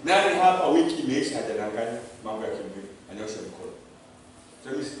 Nani hapa wiki imeisha hajadanganya mambo ya kimwili? Anyoshe mkono.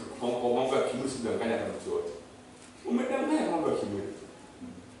 Sasa kwa mambo ya kimwili sidanganya kama mtu yote. Umedanganya mambo ya kimwili.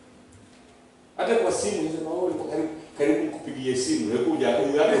 Hata kwa simu unasema wewe uko karibu kupigia simu, wewe kuja hapo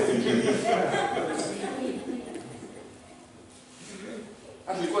ufikirie.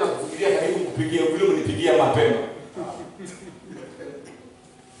 Hata nilikuwa nakufikiria karibu kupigia vile mnipigia mapema.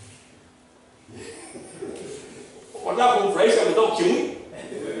 Wataka kumfurahisha mtoto kimwili.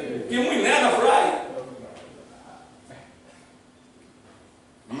 Kimwili naye anafurahi.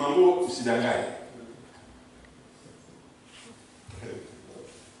 Mambo usidanganye.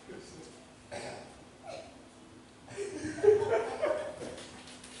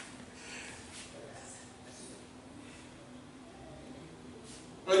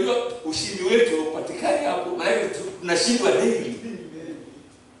 Unajua ushindi wetu upatikane hapo, maana tunashindwa daily.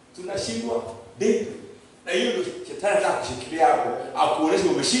 Tunashindwa daily. Na hiyo ndio shetani anataka kushikilia hapo, akuoneshe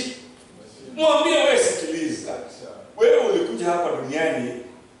umeshinda. Mwambie wewe, sikiliza. Wewe ulikuja hapa duniani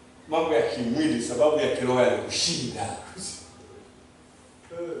mambo ya kimwili, sababu ya kiroho yalikushinda.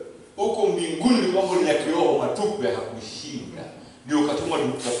 Huko mbinguni mambo ni ya kiroho matupu yakakushinda. Ndio ukatumwa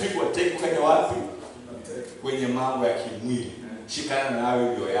ukapigwa teke kwenye wapi? Kwenye mambo ya kimwili. Shikana na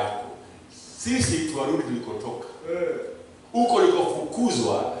hayo ndio yako. Sisi tuarudi tulikotoka. Huko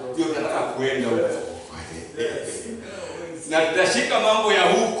ulikofukuzwa ndio tunataka kuenda huko. Na tutashika mambo ya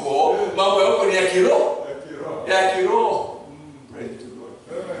huko, mambo ya huko ni ya kiroho. Ya kiroho. Praise to God.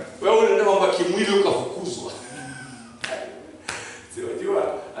 Wewe unaenda mambo ya kimwili ukafukuzwa. Sio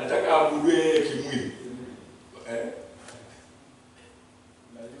jua anataka abuduwe kimwili.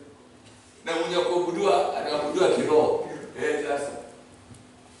 Na mwenye kuabudiwa anaabudiwa kiroho. Sasa.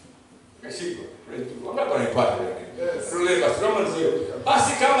 Kashiko. Praise to God. Wangapi wanaipata yake?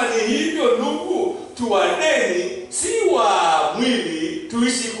 Basi kama ni hivyo ndugu, tuwaleni si wa mwili,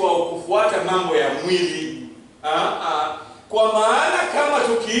 tuishi kwa kufuata mambo ya mwili. Kwa maana kama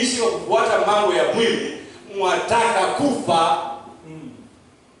tukiishi kwa kufuata mambo ya mwili, mwataka kufa.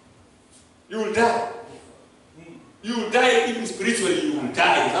 You will die. You will die even spiritually, you will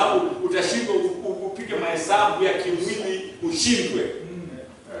die. Sababu utashindwa upige mahesabu ya kimwili ushindwe.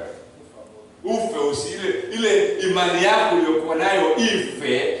 Ufe usile ile imani yako uliyokuwa nayo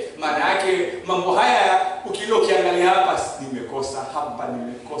ife. Maana yake mambo haya ukiangalia hapa nimekosa, hapa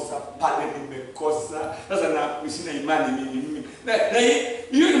nimekosa, pale nimekosa. Sasa na sina imani mimi. Na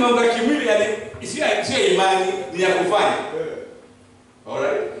hiyo ni mambo ya kimwili, yani sio imani, ni ya kufanya.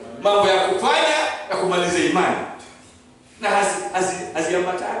 Alright? Mambo ya kufanya na kumaliza imani. Na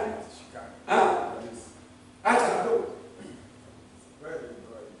haziambatani. Hata kidogo.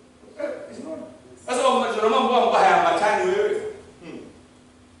 Sasa unajua mambo ambayo hayaambatani wewe.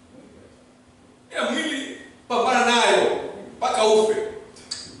 Ya mwili pambana nayo mpaka ufe.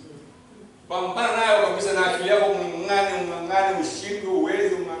 Pambana nayo kabisa na akili yako, ungangane ushinde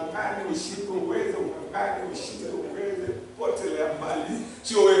uweze, ungangane ushinde uweze, ungangane ushinde uweze. Potelea mbali.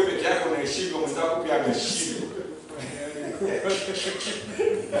 Sio wewe peke yako unaishindwa, mwenzako pia ameshindwa.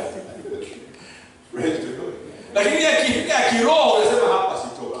 Lakini ya kiroho unasema hapa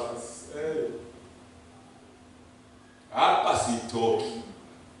sitoki. Hapa sitoki.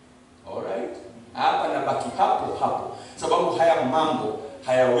 Alright? Hapa nabaki hapo. Sababu haya mambo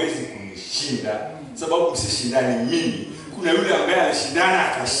hayawezi kunishinda. Sababu msishindani mimi. Kuna yule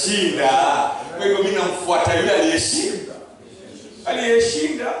alishindana akashinda. Kwa hivyo mimi namfuata yule aliyeshinda.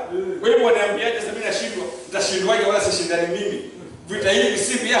 Kwa hivyo wanaambiaje sasa mimi nashindwa? Nitashindwaje wala sishindani mimi? Vita hii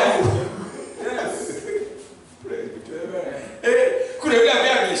si vyangu. Kuna yule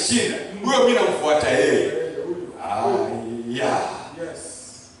ambaye ameshinda. Huyo mimi namfuata yeye.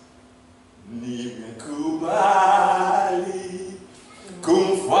 Nimekubali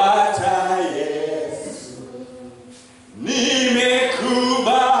kumfuata Yesu. Nimekubali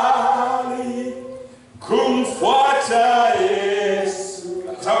kumfuata Yesu.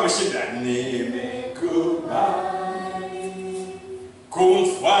 Sawa ameshinda. Nimekubali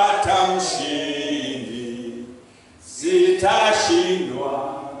kumfuata mshindi.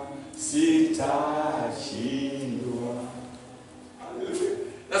 Sitashindwa.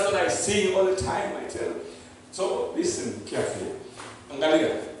 That's what I sing all the time, I tell you. So listen carefully. Angalia.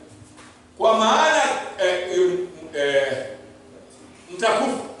 Kwa maana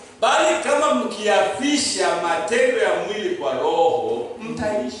mtakufa, bali kama mkiafisha matendo ya mwili kwa roho,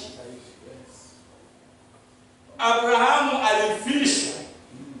 mtaishi. Abrahamu alifisha,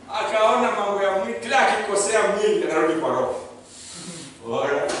 akaona mambo ya mwili, kila akikosea mwili anarudi kwa roho.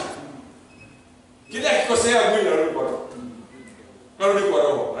 Alright. Kila akikosea mwili anarudi kwa roho. Narudi kwa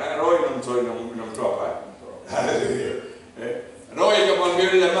roho. Roho inamtoa pale. Haleluya. Roho ikamwambia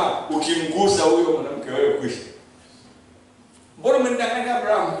yule jamaa, ukimgusa huyo mwanamke wewe kwisha. Mbona umemdanganya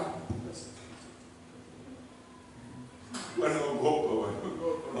Abraham? Wanaogopa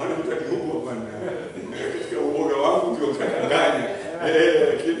bwana. Mtu bwana. Katika uoga wangu ndio kadanganya.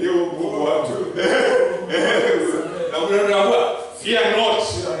 Lakini hiyo Mungu wangu. Na mnaona fear not.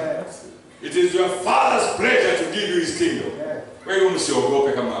 It is your Father's pleasure to give you his kingdom. Kwa hiyo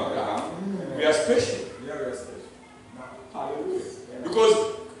msiogope kama Abraham. We are special. Hallelujah. Because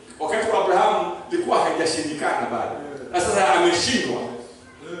wakati wa Abraham ilikuwa haijashindikana bado. Na sasa ameshindwa.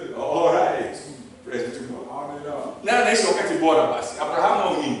 All right. Praise be to God. Na anaishi wakati bora basi. Abraham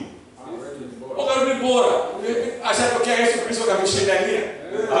au nini? Wakati bora. Ashatokea Yesu Kristo akamshindania.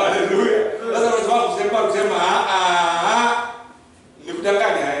 Hallelujah. Sasa watu kusema ni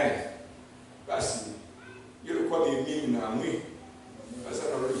kudanganya basi. Yule kwa mimi na mimi. Sasa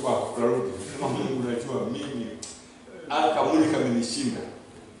narudi kwa narudi. Kama Mungu anajua mimi akamuni kamenishinda.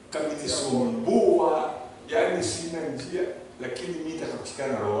 Kamenisumbua, yani sina njia, lakini mimi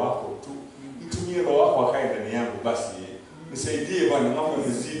nitakakushikana na roho wako tu. Mtumie roho wako akae ndani yangu basi. Nisaidie Bwana, mambo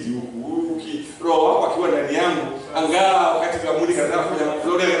yamezidi huku. Roho wako akiwa ndani yangu, angaa wakati kamuni kanataka kuja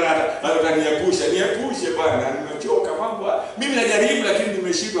mflore rada, ataniepusha. Niepushe Bwana, nimechoka mambo. Mimi najaribu lakini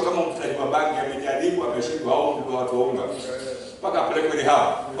nimeshindwa kama mtaji wa bangi amejaribu ameshindwa au ndio watu waunga. Paka apeleke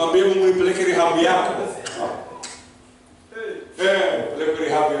rehab. Mwambie Mungu nipeleke rehab yako. Peleke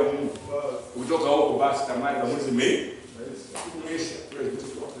rehab ya Mungu. Kutoka huko basi tamani za mwezi Mei. Tumeisha.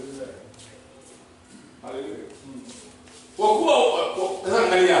 Hallelujah. Kwa kuwa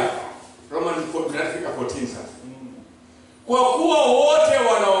angalia Romans 14 sasa. Kwa kuwa wote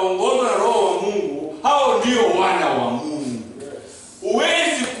wanaoongozwa na Roho wa Mungu, hao ndio wana wa Mungu.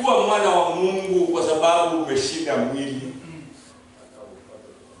 Huwezi kuwa mwana wa Mungu kwa sababu umeshinda mwili.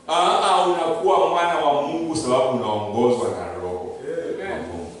 Unakuwa mwana wa Mungu sababu unaongozwa na Roho. Amen.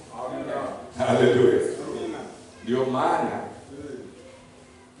 Hallelujah. Ndio maana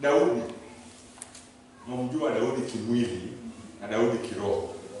Daudi, mumjua Daudi kimwili na Daudi kiroho.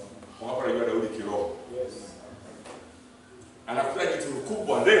 Wapo anajua Daudi kiroho. Yes. Anakuta kitu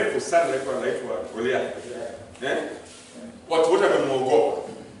kubwa refu sana anaitwa Goliath. Watu wote wamemuogopa.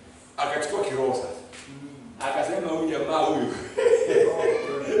 Akachukua kiroho sasa. Akasema huyu jamaa huyu.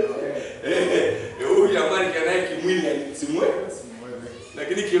 Huyu jamaa kanaye kimwili simwe.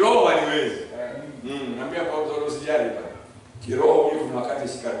 Lakini kiroho haliwezi. Naambia kwa sababu usijali bana. Kiroho hiyo kuna wakati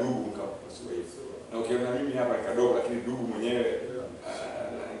shika dugu mkapasua hivi. Na ukiona mimi hapa kadogo lakini dugu mwenyewe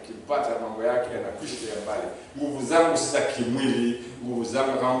akipata mambo yake anakwisha mbali. Nguvu zangu sasa kimwili, nguvu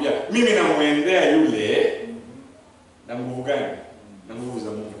zangu akamwambia mimi namuendea yule na nguvu gani? Na nguvu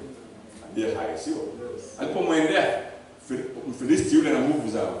za Mungu. Ndiye hai sio? Alipomwendea Mfilisti yule na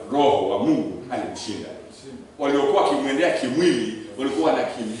nguvu za Roho wa Mungu alimshinda. Waliokuwa kimwendea kimwili walikuwa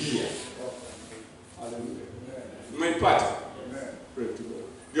wanakimbia. Haleluya. Umeipata? Amen.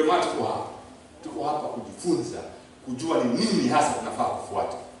 Ndio maana tuko hapa kujifunza, kujua ni nini hasa tunafaa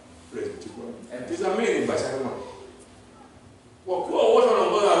kufuata. Praise God. Tazameni basi kama kwa kuwa wote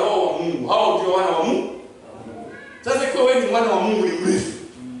wanaongozwa na Roho wa Mungu, hao ndio wana wa Mungu. Sasa kwa wewe ni mwana wa Mungu ni mrithi.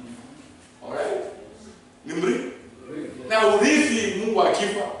 Alright? Ni mrithi. Na urithi Mungu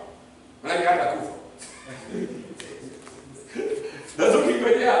akifa, maana hata kufa. Sasa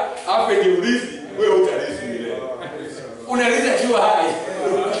ukingojea ape ni urithi, wewe utarithi milele. Unarithi akiwa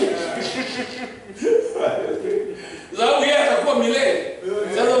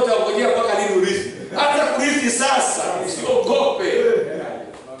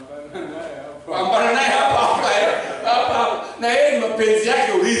mapenzi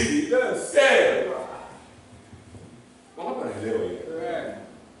yake urithi. Yes. Wangapi wanaelewa hiyo?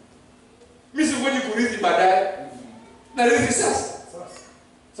 Mimi siwezi kurithi baadaye. Na rithi sasa.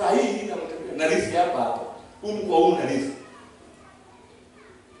 Sasa hii inatokea na rithi hapa. Kwa una rithi.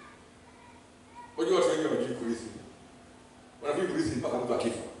 Wajua watu wengi wanajui kurithi. Wanafikiri kurithi mpaka mtu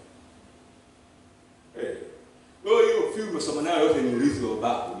akifa. Wewe hiyo field unasoma nayo yote ni urithi wa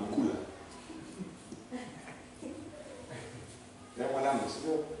babako, mkula. Ya mwanangu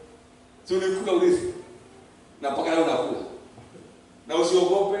sio ulikula urithi. Na mpaka leo unakula. Na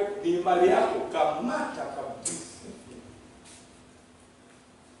usiogope, ni mali yako, kamata kabisa.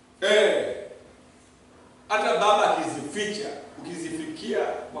 Hata baba akizificha, ukizifikia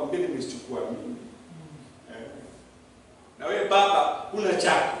mwambie nimechukua mimi. Na wewe baba huna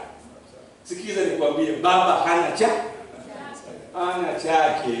chako. Sikiza nikwambie, baba hana chake. Hana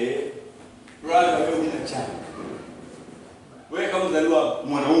chake. Brother, wewe huna chako. Wewe kama mzaliwa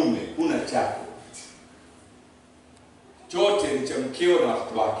mwanaume huna chako. Chote ni cha mkeo na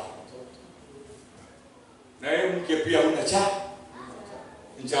watoto wake. Na yeye mke pia huna chake.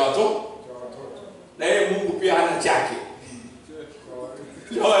 Ni cha watoto. Na yeye Mungu pia hana chake.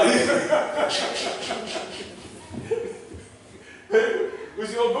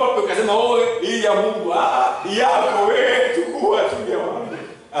 Usiogope ukasema hii ya Mungu, yako wewe chukua tu ya Mungu.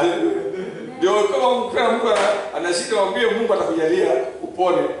 Haleluya. Ndio kama Mungu anashika mwambie Mungu atakujalia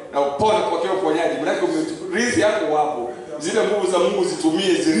upone na upone kwa uponyaji. Maana rithi yako hapo. Zile nguvu za Mungu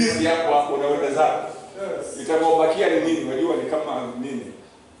zitumie zirithi yako hapo na wewe zako. Itakayobakia ni nini? Unajua ni kama nini?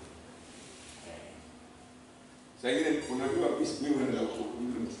 Sasa ingine unajua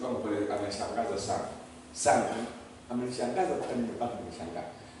mimi mtu wangu pale anashangaza sana. Sana. Amenishangaza mpaka nimepata nimeshangaa.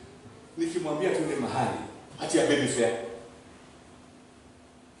 Nikimwambia tuende mahali hati ya baby fair.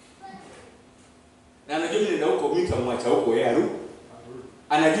 Na anajua mimi nenda huko mimi nitamwacha huko yeye arudi.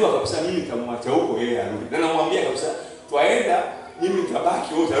 Anajua kabisa mimi nitamwacha huko yeye arudi. Na namwambia kabisa twaenda mimi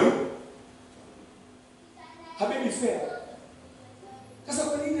nitabaki wewe utarudi. Baby fair. Sasa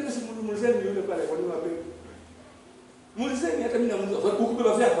kwa nini lazima mulizeni yule pale kwa nini wapewe? Mulizeni hata mimi namuuliza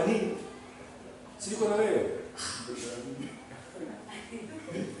ukubeba fair kwa nini? Siliko na wewe.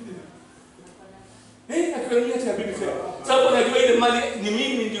 Nakuambia tena bibi fair. Sababu najua ile mali ni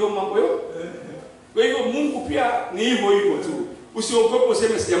mimi ndio mambo yote. Kwa hivyo Mungu pia ni hivyo tu. Usiogope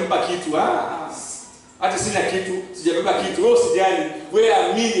useme sijampa kitu. Hata sina kitu, sijabeba kitu. Wewe usijali. Wewe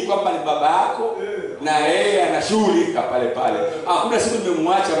amini kwamba ni baba yako na yeye anashughulika pale pale. Hakuna siku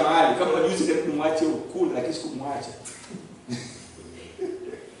nimemwacha mahali kama juzi karibu nimwache ukula lakini sikumwacha.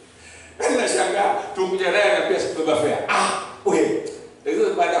 Nashangaa tukuja naye na pia sikubeba fare. Wewe.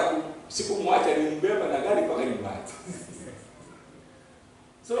 Ndio baada ya sikumwacha nilimbeba na gari mpaka nyumbani.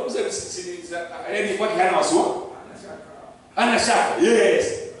 Sababu yaani kwa hana wasiwasi. Ana shaka. Yes.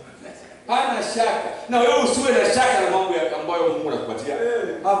 Hana shaka. Na wewe usiwe na shaka na mambo ambayo Mungu anakupatia.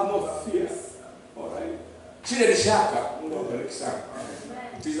 Have no fear. Alright. Shida ni shaka. Mungu abariki sana.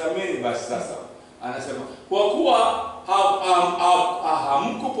 Tizameni basi sasa. Anasema kwa kuwa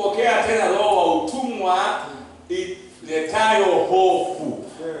hamkupokea tena roho wa utumwa iletayo hofu,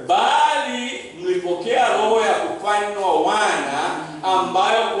 bali mlipokea roho ya kufanywa wana,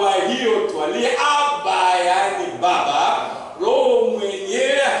 ambayo kwa hiyo twalia Abba, yaani Baba. Roho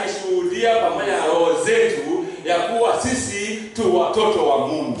mwenyewe akishuhudia pamoja na roho zetu ya kuwa sisi tu watoto wa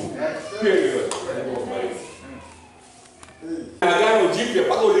Mungu. Period. Agano jipya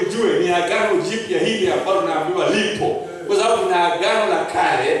mpaka ulijue ni agano jipya hili ambalo tunaambiwa lipo. Kwa sababu kuna agano la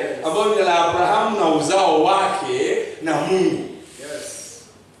kale ambalo ni la Abrahamu na uzao wake na Mungu. Yes.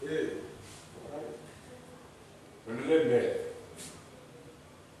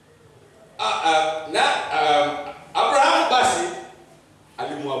 Abrahamu basi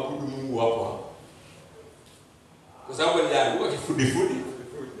alimwabudu Mungu hapo. Kwa sababu alianguka kifudifudi.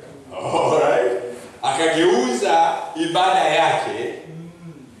 Alright. Akageuza ibada yake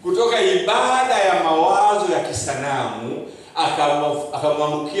kutoka ibada ya mawazo ya kisanamu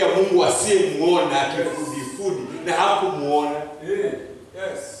akamwamukia Mungu asiyemuona kifudifudi na hakumuona.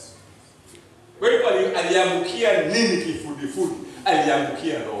 Yes. Kwa hiyo aliangukia nini kifudifudi?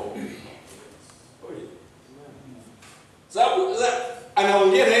 Aliangukia roho. Sababu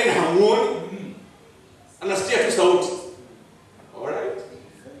anaongea naye na hamuoni. Anasikia tu sauti. Alright.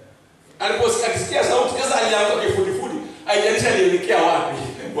 Aliposikia sauti sasa alianguka kifudifudi. Haijalishi alielekea wapi.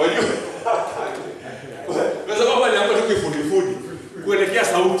 Wajua. Kwa sababu alianguka tu kifudifudi kuelekea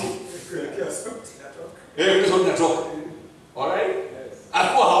sauti. Kuelekea sauti inatoka. Kwa sauti inatoka. Alright?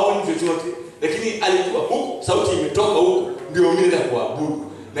 Hakuwa haoni chochote, lakini alijua huko sauti imetoka huko ndio mimi naenda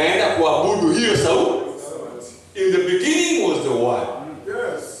kuabudu. Naenda kuabudu hiyo sauti. In the beginning was the Word.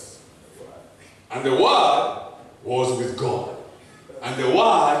 And the Word was with God. And the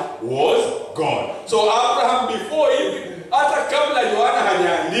Word was God. So Abraham before hivi, hata kabla Yohana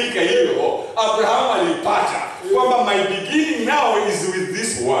hajaandika hilo, Abraham alipata kwamba my beginning now is with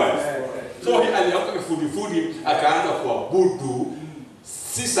this word. So aliamka kifudifudi akaanza kuabudu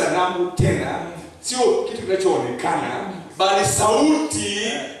si sanamu tena, sio kitu kinachoonekana, bali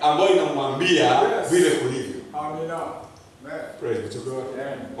sauti ambayo inamwambia vile kulivyo. Amina. Praise be to God.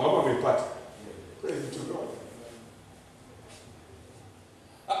 Mwamba amepata. Praise be to God.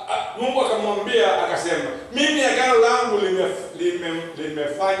 Mungu akamwambia akasema, mimi agano langu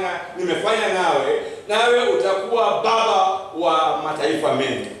nimefanya nawe utakuwa baba wa mataifa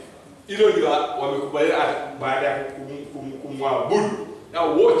mengi. Hilo ndio wamekubaliana baada ya kumwabudu.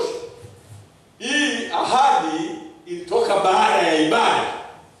 Now watch. Hii ahadi ilitoka baada ya ibada.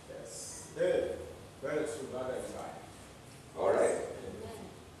 Yes. Baada ya ibada. All right.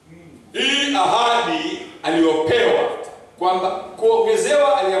 Hii ahadi aliyopewa kwamba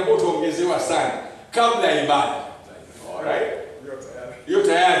kuongezewa, aliambiwa tuongezewa sana kabla ya ibada. Alright? Hiyo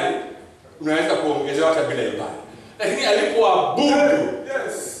tayari unaweza kuongezewa hata bila ibada. Lakini alipoabudu,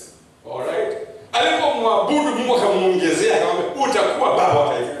 yes. Alright? Alipomwabudu Mungu akamuongezea akamwambia utakuwa baba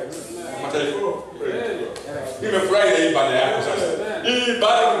wa mataifa. Nimefurahi na ibada yako sasa. Hii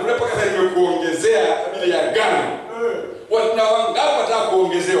ibada nimepaka nimekuongezea ile agano. Na wangapi wataka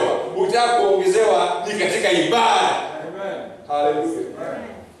kuongezewa? Utaka kuongezewa ni katika ibada. Hallelujah.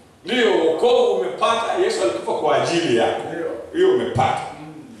 Ndio wokovu umepata, Yesu alikufa kwa ajili yako. Hiyo umepata.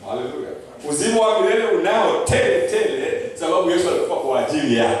 Hallelujah. Uzima wa milele unao tele sababu Yesu alikufa kwa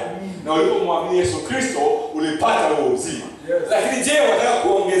ajili yako. Na ulipomwamini Yesu Kristo ulipata huo uzima. Lakini je, unataka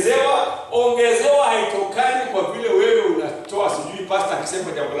kuongezewa? Ongezewa haitokani kwa vile wewe unatoa sijui pastor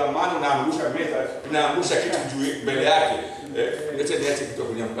akisema jambo la maana unaangusha meza, unaangusha kitu juu mbele yake. Niache kitu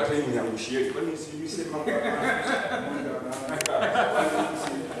kwenye mkate hii mniangushie. Kwani sisema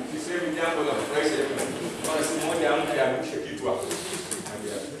Kisema jambo la kufurahisha. Bwana si mmoja amke angushe kitu hapo.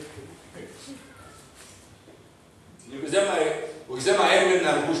 Ukisema amen na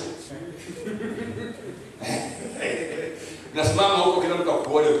angusha. Nasimama huko kila mtu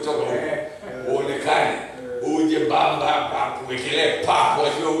akuone kutoka huko. Uonekane. Uje bamba kuwekelee papo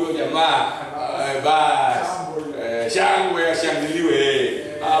huyo jamaa basi shangwe ashangiliwe.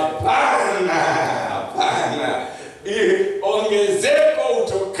 Hapana. Ongezeko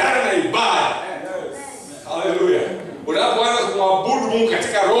utokana na ibada. Hallelujah. Unapoanza kumwabudu Mungu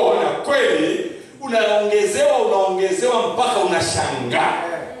katika roho na kweli, unaongezewa mpaka unashangaa.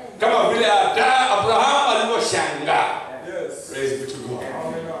 Kama vile Abraham alivyoshangaa. Praise be to God.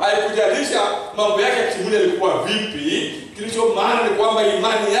 Haikujalisha mambo yake ya kimwili yalikuwa vipi, kilicho maana ni kwamba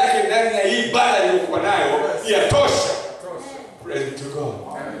imani yake ndani ya hii ibada aliyokuwa nayo yatosha. Praise be to God.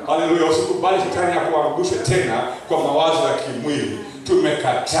 Hallelujah. Usikubali shetani akuangushe tena kwa mawazo ya kimwili.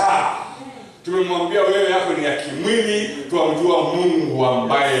 Tumekataa. Tumemwambia wewe yako ni ya kimwili, tuamjua Mungu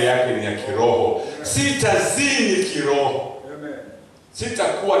ambaye yake ni ya kiroho. Sitazini kiroho.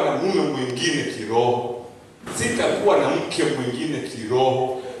 Sitakuwa na mume mwingine kiroho. Sitakuwa na mke mwingine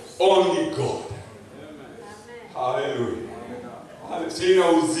kiroho. Only God. Hallelujah. Sina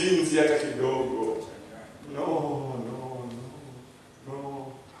uzinzi hata kidogo. No.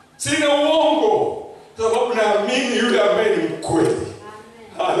 Sina uongo. Sababu naamini yule ambaye ni mkweli.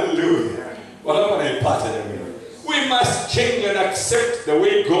 Hallelujah. Wala wanaipata jamii. We must change and accept the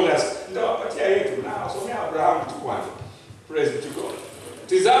way God has. Ndio wapatia yetu. Na wasomea Abraham tu kwanza. Praise to God.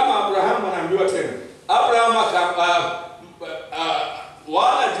 Tizama Abraham anaambiwa tena. Abraham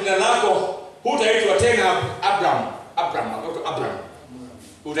wala jina lako hutaitwa tena Abraham.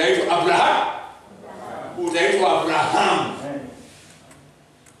 Utaitwa Abraham. Utaitwa Abraham.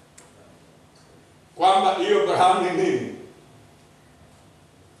 Kwamba hiyo Abraham ni nini?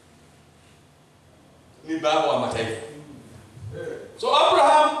 Ni baba wa mataifa. So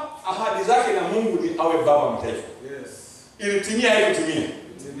Abraham ahadi zake na Mungu ni awe baba wa mataifa. Ilitimia hiyo timia.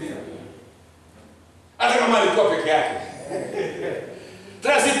 Hata kama alikuwa peke yake.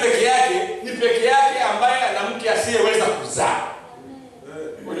 Tena si peke yake, ni peke yake ambaye ana mke asiyeweza kuzaa.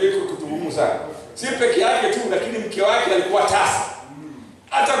 Ndio kutumu sana. Si peke yake tu, lakini mke wake alikuwa tasa.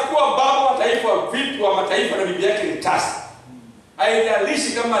 Atakuwa baba wa taifa vipi wa mataifa na bibi yake ni tasa.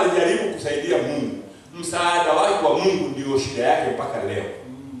 Haijalishi kama alijaribu kusaidia Mungu. Msaada wake kwa Mungu ndio shida yake mpaka leo.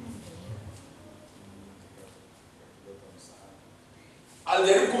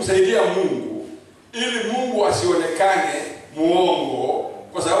 Alijaribu kumsaidia Mungu ili Mungu asionekane muongo,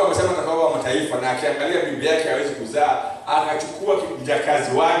 kwa sababu amesema atakuwa wa mataifa, na akiangalia bibi yake hawezi kuzaa, akachukua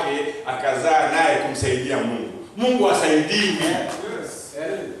mjakazi wake akazaa naye kumsaidia Mungu. Mungu asaidiwi.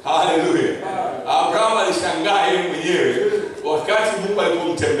 Hallelujah. akashangaa yeye mwenyewe wakati Mungu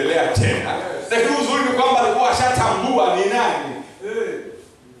alipomtembelea tena. Lakini uzuri ni kwamba alikuwa ashatambua ni nani.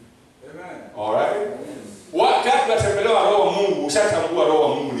 Alright? Wakati unatembelewa roho wa Mungu, ushatambua roho wa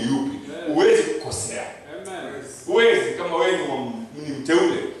Mungu ni yupi. Huwezi kukosea. Huwezi, kama wewe ni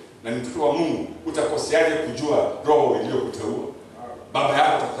mteule na ni mtoto wa Mungu, utakoseaje kujua roho iliyokuteua? Baba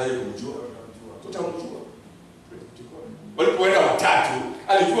yako atakusaje kumjua? Utamjua. Walipoenda watatu,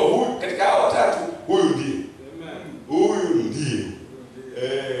 alijua huyu katika hao watatu, huyu ndiye. Huyu ndiye.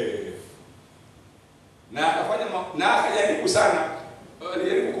 Na akafanya na akajaribu sana,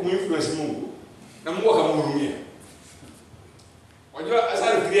 alijaribu kuminfluence Mungu na Mungu akamhurumia. Unajua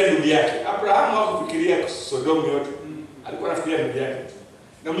asali fikiria ndugu yake. Abraham hakufikiria Sodoma yote. Alikuwa anafikiria ndugu yake.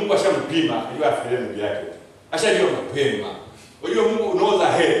 Na Mungu ashampima, alijua afikiria ndugu yake. Ashajua mapema. Unajua Mungu knows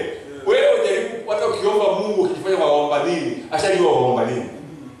ahead. Wewe unajaribu hata ukiomba Mungu ukifanya waomba nini? Ashajua waomba nini.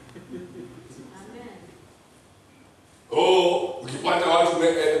 Oh, ukipata watu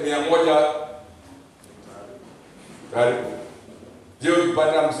 100 karibu. Je,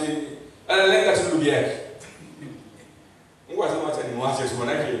 ukipata 50 analenga tu ndugu yake. Mungu asema acha nimwache tu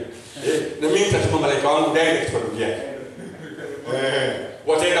manake. Na mimi nitatuma malaika wangu direct kwa ndugu yake.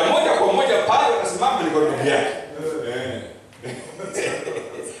 Wataenda moja kwa moja pale watasimama ni kwa ndugu yake.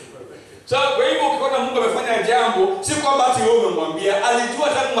 So kwa hivyo ukiona Mungu amefanya jambo, si kwamba ati wewe umemwambia, alijua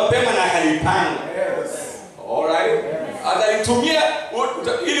tangu mapema na akalipanga. Alright? Ataitumia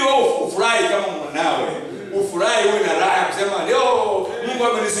ili wewe ufurahi kama mwanawe. Ufurahi uwe na raha kusema leo Mungu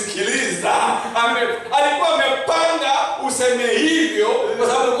amenisikiliza. Alikuwa amepanga useme hivyo kwa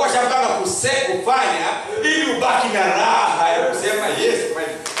sababu alikuwa shambanga kufanya ili ubaki na raha ya kusema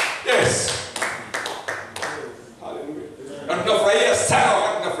yes. Hallelujah. Na tunafurahia sana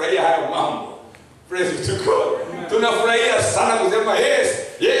wakati tunafurahia haya mambo. Praise to God. Tunafurahia sana kusema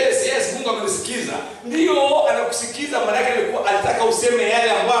yes, Mungu amenisikiza. Ndio anakusikiza, maana yake alitaka useme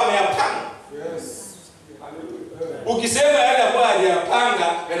yale ambayo ameyapanga. Ukisema yale ambayo hajayapanga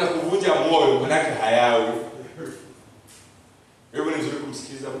yanakuvunja moyo, maana yake hayawi. Wewe ni vizuri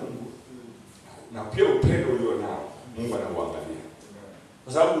kumsikiza Mungu. Na pia upendo ulio nao, Mungu anauangalia.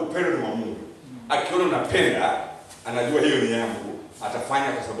 Kwa sababu upendo ni wa Mungu. Akiona unapenda, anajua hiyo ni yangu,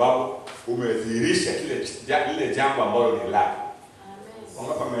 atafanya kwa sababu umedhihirisha lile jambo ambalo ni lako. Amen.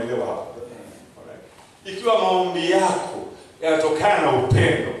 Wangapi wameelewa hapo? Alright. Ikiwa maombi yako yanatokana na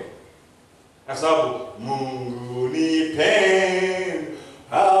upendo, kwa sababu Mungu ni pendo,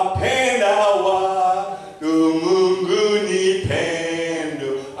 apenda watu, Mungu ni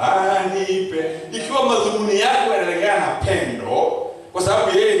pendo, anipe. Ikiwa madhumuni yako yanalingana na pendo, kwa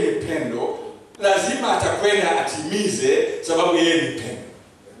sababu yeye ni pendo, lazima atakwenda atimize sababu yeye ni pendo.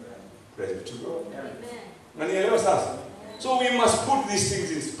 Praise be to God. Amen. Unanielewa sasa? So we must put these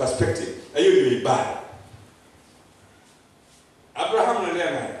things in perspective. Hiyo ndio ibada. Abraham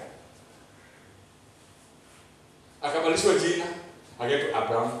anaendelea naye. Akabalishwa jina, akaitwa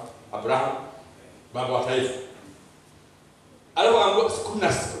Abraham, baba wa taifa. Alipoambiwa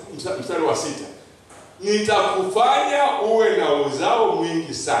mstari wa 6, nitakufanya uwe na uzao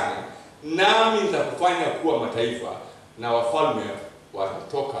mwingi sana, nami nitakufanya kuwa mataifa na wafalme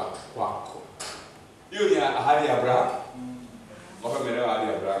watatoka kwako. Hiyo ni ahadi ya Abraham. Wameelewa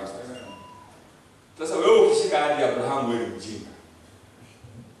ahadi ya Abraham sasa. Sasa wewe ukishika ahadi ya Abraham wewe ni mjinga.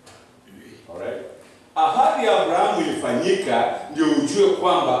 Alright? Ahadi ya Abraham ilifanyika ndio ujue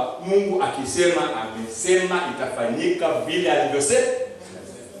kwamba Mungu akisema amesema itafanyika vile alivyosema.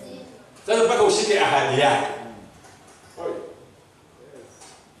 Sasa mpaka ushike ahadi yake.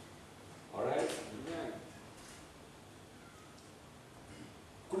 Alright?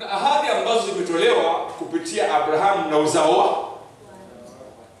 Kuna ahadi ambazo zimetolewa kupitia Abraham na uzao wake.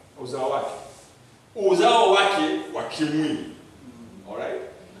 Uzao wake wa kimwili. Alright?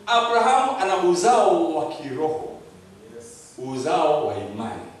 Abraham ana uzao wa kiroho. Uzao wa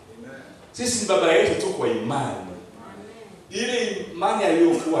imani. Sisi baba yetu tuko imani. Ile imani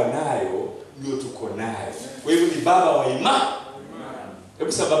aliyokuwa nayo ndio tuko nayo. Kwa hivyo ni baba wa imani.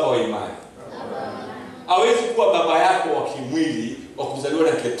 Hebu sema baba wa imani. Hawezi kuwa baba yako wa kimwili wa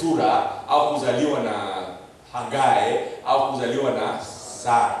kuzaliwa na Ketura au kuzaliwa na Hagai au kuzaliwa na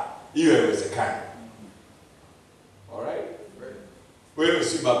Sara. Hiyo haiwezekani. Alright? Wewe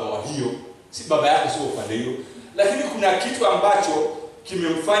si baba wa hiyo, si baba yako sio upande hiyo. Lakini kuna kitu ambacho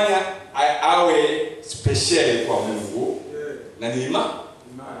kimemfanya awe special kwa Mungu. Na ni imani.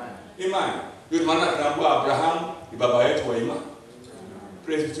 Ndio maana tunaambiwa Abraham ni baba yetu wa imani.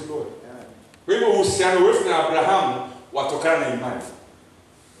 Praise be to God. Kwa hivyo uhusiano wetu na Abraham watokana na imani.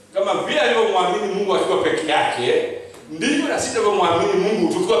 Kama vile alivyomwamini Mungu akiwa peke yake, ndivyo na sisi tunavyomwamini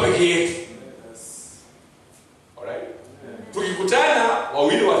Mungu tukiwa peke yetu.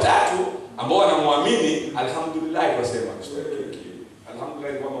 ambao wanamwamini, alhamdulillah kwa sema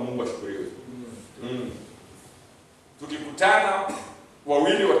alhamdulillah kwamba Mungu ashukuriwe. Tukikutana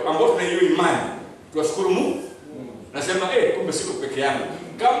wawili ambao tuna hiyo imani, tuwashukuru Mungu. Nasema kumbe siko peke yangu.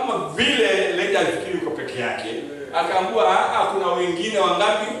 Kama vile Leja alifikiri yuko peke yake, akaambiwa kuna wengine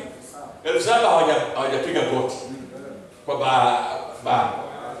wangapi 7,000 hawajapiga goti kwa ba.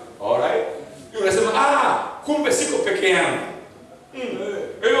 Alright? Yule anasema kumbe siko peke yangu.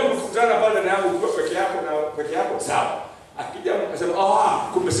 Wewe mkutana pale na yangu ukiwa peke yako na peke yako sawa. Akija anasema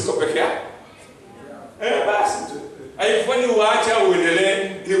kumbe siko peke yangu. Basi haifanye uache au uendelee.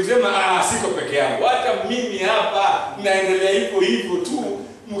 Ni kusema siko peke yangu. Hata mimi hapa naendelea hivyo tu.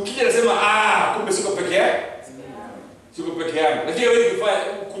 Mkija anasema kumbe siko peke yangu. Siko peke yangu. Lakini wewe ukifanya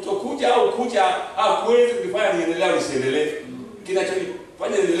kutokuja au kuja au kuweza kufanya niendelee au nisiendelee.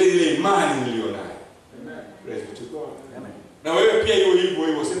 Kinachofanya niendelee ile imani nilionayo. Praise to God. Amen. Na wewe pia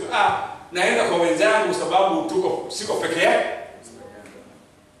hivyo sema naenda kwa wenzangu sababu siko peke yangu.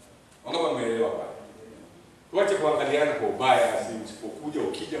 Wangapi wameelewa hapa? Tuache kuangaliana kwa ubaya, usipokuja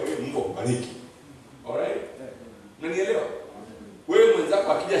ukija wewe Mungu akubariki. Alright? Unanielewa? Wewe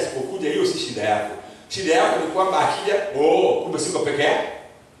mwenzako akija asipokuja hiyo si shida yako. Shida yako ni kwamba akija kumbe siko peke yangu.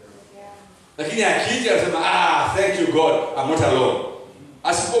 Lakini akija anasema thank you God, I'm not alone.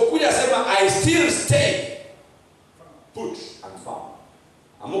 Asipokuja asema I still stay put and firm.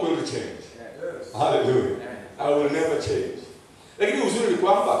 I'm not going to change. Yes. Hallelujah. I will never change. Lakini uzuri ni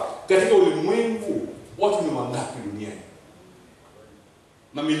kwamba katika ulimwengu watu ni wangapi duniani?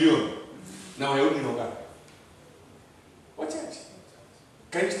 Mamilioni. Na Wayahudi ni wangapi? Wachache.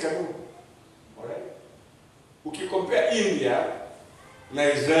 Kanisa kadogo. Alright? Ukikompare India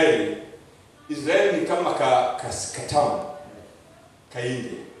na Israeli ni kama town ka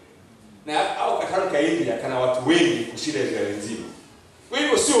India. Na au town ka India kana watu wengi kushinda Israeli nzima. Kwa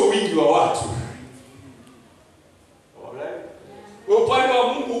hivyo sio wingi wa watu. Alright? Upande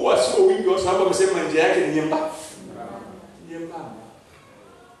wa Mungu huwa sio wingi wa sababu amesema njia yake ni nyembamba.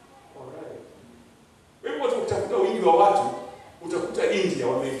 Alright. Wewe utakuta wingi wa watu, utakuta India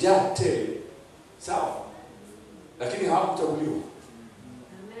wamejaa tele. Sawa? Lakini hawakuchaguliwa.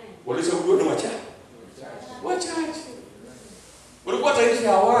 Walichaguliwa ni wachache. Walikuwa hata nchi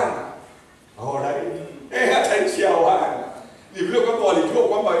hawana. Alright. Hata nchi hawana. Ni vile kwamba walijua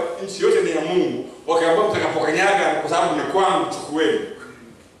kwamba nchi yote ni ya Mungu. Wakaambiwa mtakapokanyaga kwa sababu ni kwangu chukueni.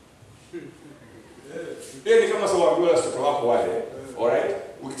 Ni kama sawa waambiwa watoto wako wale. Alright?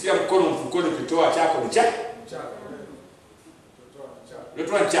 Ukitia mkono mfukoni ukitoa chako ni chako. Ndio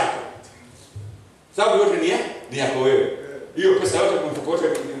chako. Sababu yote ni yako wewe. Hiyo pesa yote mfuko wote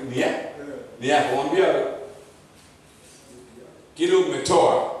ni yako. Mwambia kile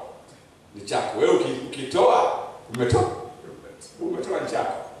umetoa ni chako. Wewe ukitoa umetoa ni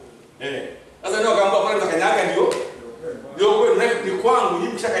chako. Sasa ndio kama kwanza kanyaga ndio kweli ni kwangu, ni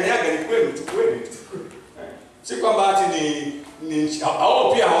mshakanyaga ni kweli chukueni. Si kwamba ati ni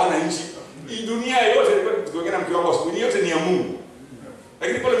hao pia hawana nchi. Hii dunia yote tukiongea na mke wako siku yote ni ya Mungu.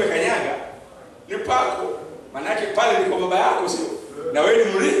 Lakini pale umekanyaga ni pako. Maana yake pale ni kwa baba yako sio? Na wewe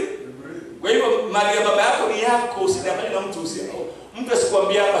ni mrithi. Kwa hivyo mali ya baba yako ni yako, usidanganye na mtu usio. Mtu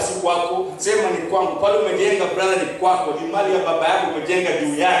asikwambia hapa si kwako, sema ni kwangu. Pale umejenga brother ni kwako, ni mali ya baba yako umejenga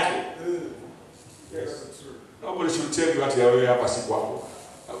juu yake. Yes. Nobody should tell you ati wewe hapa si kwako.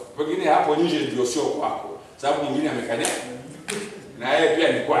 Pengine hapo nje ndio sio kwako. Sababu mwingine amekanyaga. Na yeye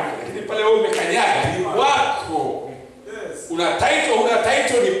pia ni kwake. Lakini pale wewe umekanyaga ni kwako. Yes. Una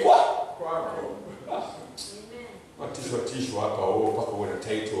title ni kwako. Watisho hapa mpaka uwe na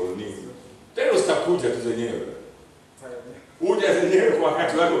title nini. Tena usitakuja tu zenyewe. Uja zenyewe kwa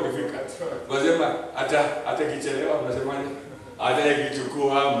wakati wako ukifika. Unasema hata kichelewa unasemaje? Hata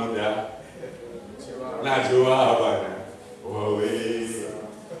ikichukua muda. Najua bwana. Wewe.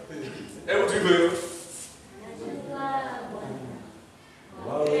 Hebu tuimbe.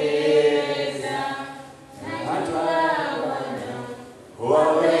 Waweza.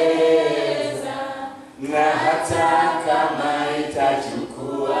 Waweza. Na hata kama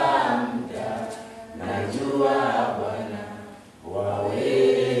itachukua muda, najua Bwana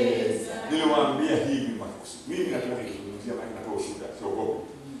waweza. Niliwaambia hivi makusudi. Mimi nataka kuzungumzia maana natoa ushuhuda, siogopi.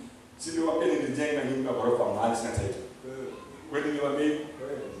 Siliwaambia nilijenga nyumba ghorofa mahali sina title. Kwani niliwaambia hivi?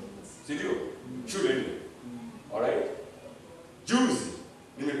 Sio? Shule ile. Alright? Juzi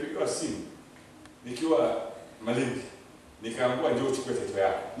nimepigiwa simu nikiwa Malindi. Nikaambiwa njoo uchukue title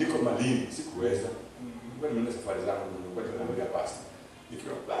yako. Niko Malindi, sikuweza. Nimeenda safari zangu nilikuwa nimeambia pasta.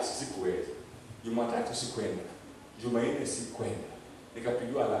 Nikiwa basi sikuweza. Jumatatu sikwenda. Jumanne sikwenda.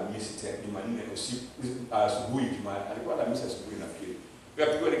 Nikapigiwa Alhamisi tena, Jumanne usiku asubuhi alikuwa Alhamisi asubuhi nafikiri.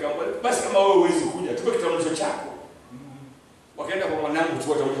 Nikapigwa nikamwambia basi kama wewe huwezi kuja, tupe kitambulisho chako. Wakaenda kwa mwanangu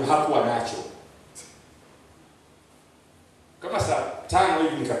tu watakuja hakuwa nacho. Kama saa 5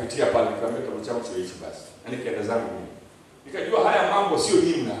 hivi nikapitia pale nikamwambia kitambulisho changu cho hichi basi. Na nikaenda zangu mimi. Nikajua haya mambo sio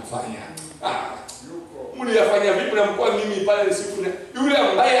nini mnafanya. Mliyafanya vipi na mkoa mimi pale siku yule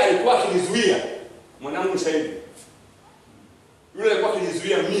ambaye alikuwa akinizuia mwanangu shahidi. Yule alikuwa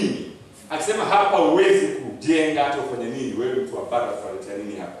akinizuia mimi. Akisema hapa huwezi kujenga hata ufanye nini wewe mtu wa baba tunaletea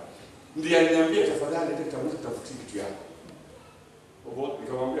nini hapa. Ndiye aliniambia tafadhali leta kitambulisho tafutie kitu yako. Hapo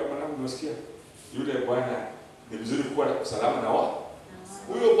nikamwambia mwanangu unasikia? Yule bwana ni vizuri kuwa na usalama na wao.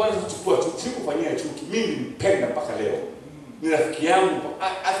 Huyo bwana tuchukua tu sikufanyia chuki. Mimi nimpenda mpaka leo. Ni rafiki yangu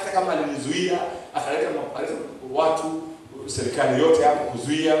hata kama alinizuia akaleta watu serikali yote hapo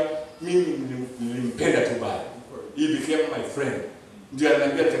kuzuia mimi nilimpenda tu bali. He became my friend. Ndio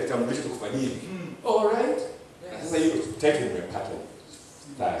ananiambia kitambulisho tukufanyie. All right. Sasa hiyo taking my pattern.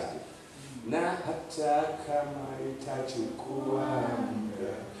 Thursday. Na hata kama itachukua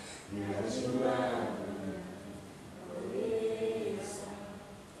muda ninajua.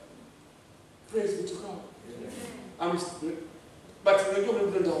 Praise be to God. But unajua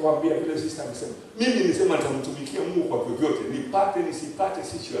mimi nitakwambia vile sister amesema. Mimi nilisema nitamtumikia Mungu kwa vyovyote. Nipate nisipate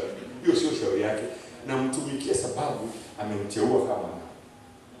si shauri. Hiyo sio shauri yake. Na mtumikia sababu amemteua kama na.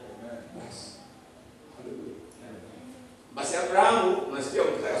 Basi Abrahamu unasikia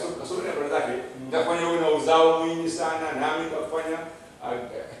mtaka kasome na brother yake nitafanya wewe na uzao mwingi sana nami nitafanya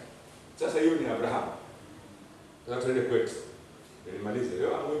sasa hiyo ni Abrahamu. Sasa tuende kwetu. Nilimaliza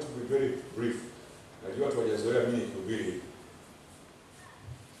leo. I'm going to be very brief. Najua watu hawajazoea mimi kuhubiri.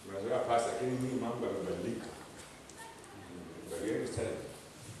 Tunazoea pasa lakini mimi mambo yamebadilika.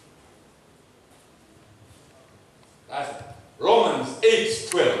 That's Romans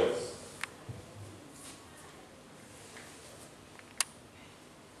 8:12.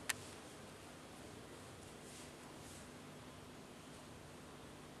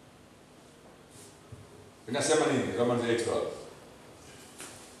 Inasema nini? Romans 8:12.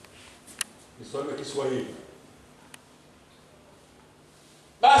 Nisome Kiswahili.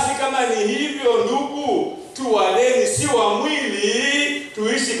 Basi kama ni hivyo ndugu, tuwaleni si wa mwili,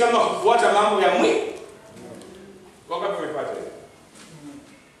 tuishi kama kufuata mambo ya mwili. Wakati umepata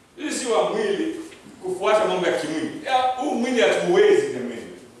hiyo. Si wa mwili kufuata mambo ya kimwili. Huu mwili hatuwezi jamani.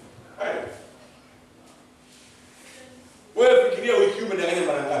 Wewe fikiria wiki umedanganya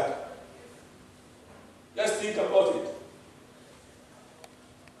mara ngapi? Just think about it.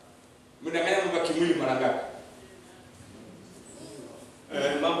 Mdanganya mambo ya kimwili mara ngapi?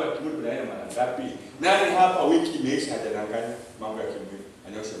 Mambo ya kimwili mdanganya mara ngapi? Nani hapa wiki imeisha hajadanganya mambo ya kimwili?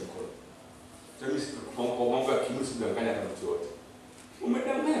 Anyoshe mkono. Sasa kwa mambo ya kimwili sidanganya kama mtu yote.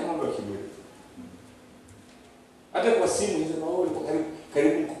 Umedanganya mambo ya kimwili. Hata kwa simu unasema wewe uko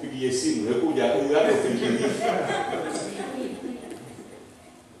karibu kupigia simu, wewe kuja hata ufikirie.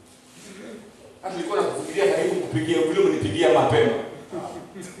 Hata nilikuwa nakufikiria karibu kupigia vile umenipigia mapema.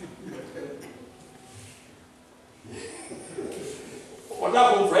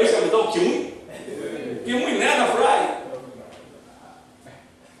 Wanataka kumfurahisha mtoto kimwili. Kimwili naye anafurahi.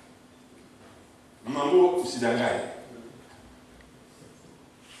 Mambo usidanganye.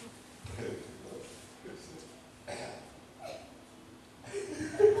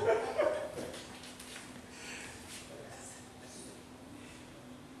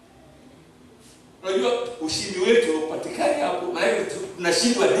 Unajua ushindi wetu upatikane hapo, maana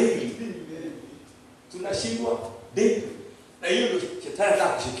tunashindwa daily. Tunashindwa daily. Na hiyo ndio shetani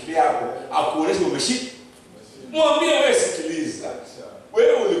anataka kushikilia hapo, akuoneshe umeshinda. Mwambie wewe sikiliza.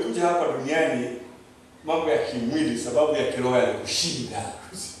 Wewe ulikuja hapa duniani mambo ya kimwili sababu ya kiroho yalikushinda.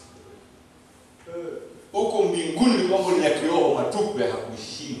 Huko mbinguni mambo ni ya kiroho matupu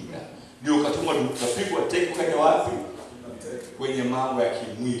hakushinda. Ndio ukatumwa ukapigwa teke kwenye wapi? Kwenye mambo ya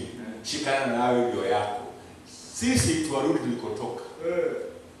kimwili. Shikana na hayo ndio yako. Sisi tuarudi tulikotoka.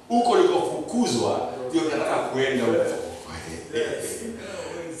 Huko ulikofukuzwa ndio tunataka kuenda huko.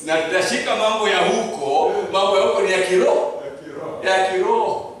 Na tunashika mambo ya huko ni ya kiroho. Ya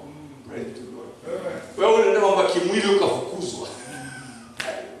kiroho. Wewe unaenda mambo ya kimwili ukafukuzwa.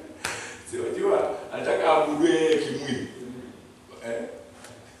 Sio jua anataka abuduwe kimwili.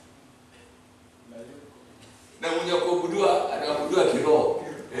 Na mwenye kuabudiwa anaabudiwa kiroho.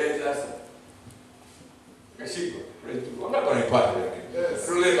 Sasa. Kashiko. Wangapi wanaipata?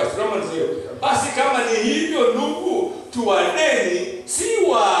 Basi kama ni hivyo ndugu, tuwaneni si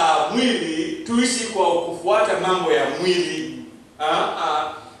wa mwili, tuishi kwa kufuata mambo ya mwili.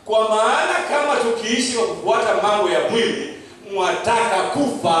 Kwa maana kama tukiishi kwa kufuata mambo ya mwili, mwataka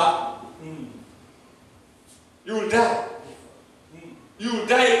kufa. You die. You will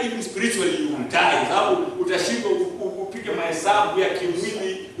die even spiritually, you will die. Sababu utashindwa upige mahesabu ya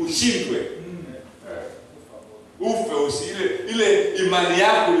kimwili ushindwe. Ufe usile ile imani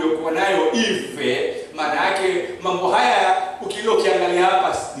yako uliyokuwa nayo ife. Maana yake mambo haya ukiangalia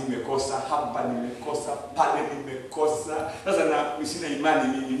hapa nimekosa, hapa nimekosa, pale nimekosa. Sasa na sina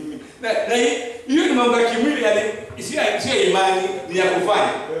imani mimi. Na hiyo ni mambo ya kimwili, yani sio imani, ni ya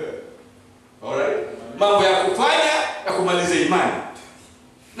kufanya. Alright? Mambo ya kufanya na kumaliza imani.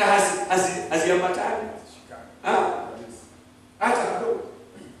 Na haziambatani. Hata kidogo.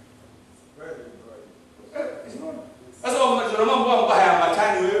 Sasa unajua mambo ambayo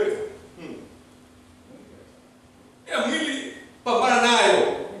hayaambatani wewe. Ya mwili pambana nayo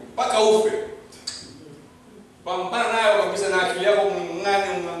mpaka ufe. Pambana nayo kabisa na akili yako,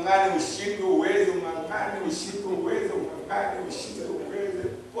 ungangane ushindwe uweze, ungangane ushindwe uweze, ungangane ushindwe uweze,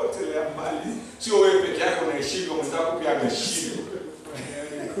 potelea mbali. Sio wewe peke yako unaishindwa, mwenzako pia ameshindwa.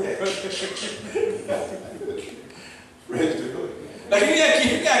 Lakini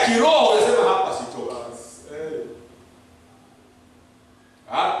ya kiroho unasema hapa sitoki.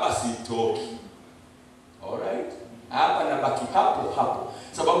 Hapa sitoki. Alright? Hapa nabaki hapo.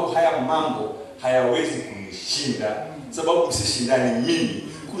 Sababu haya mambo hayawezi kunishinda. Sababu msishindani mimi.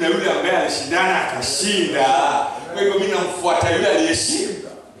 Kuna yule ambaye alishindana akashinda. Kwa hivyo mimi namfuata yule aliyeshinda.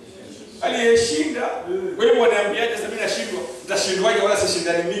 Kwa hivyo wanaambiaje sasa mimi nashindwa? Nitashindwaje wala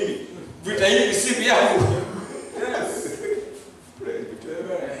sishindani mimi? Vita hivi si vyangu.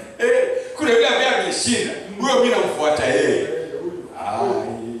 Kuna yule ambaye ameshinda. Huyo mimi namfuata yeye.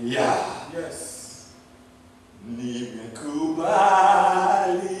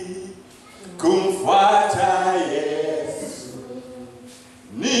 Nimekubali kumfuata Yesu.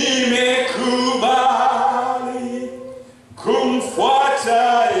 Nimekubali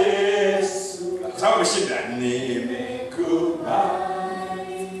kumfuata Yesu. Sawa umeshinda. Nimekubali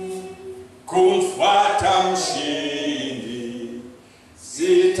kumfuata mshindi.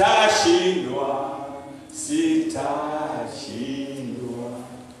 Sitashindwa.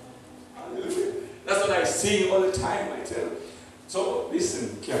 That's what I sing all the time, I tell you. So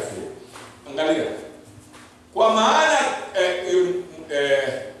listen carefully. Angalia. Kwa maana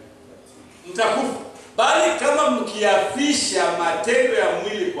mtakufa, bali kama mkiafisha matendo ya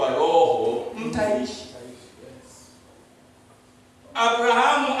mwili kwa roho, mtaishi.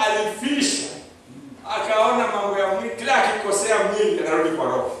 Abrahamu alifisha, akaona mambo ya mwili, kila akikosea mwili anarudi kwa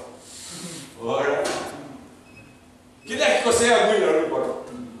roho. Alright. Kila akikosea mwili anarudi kwa roho.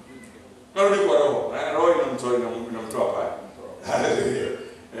 Narudi kwa roho. Roho inamtoa pale. Haleluya.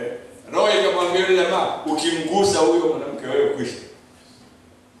 Roho ikamwambia yule jamaa, ukimgusa huyo mwanamke wewe kwisha.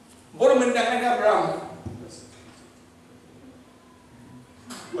 Mbona umendanganya Abraham?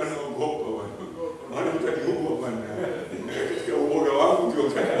 Wanaogopa bwana. Maana mtu akimuogopa bwana. Katika uoga wangu ndio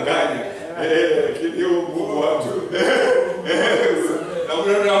kadanganya. Lakini Mungu wangu. Na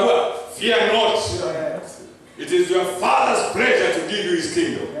unaona, fear not. It is your Father's pleasure to give you his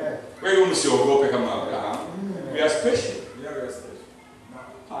kingdom. Kwa hiyo msiogope kama Abraham. We are special.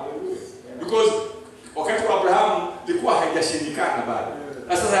 Hallelujah. Because wakati wa Abraham ilikuwa haijashindikana bado.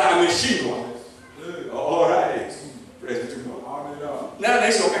 Na sasa ameshindwa. All right. Praise to God. Na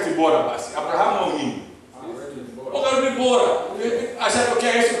anaishi wakati bora basi. Abraham au nini? Wakati bora.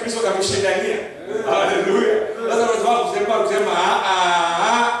 Ashatokea Yesu Kristo akamshindania. Hallelujah. Sasa watu kusema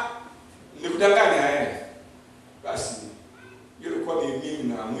ni kudanganya aende. Basi yule kwa ni mimi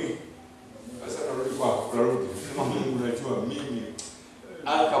na mwili. Sasa narudi kwako, narudi. Kama Mungu unajua mimi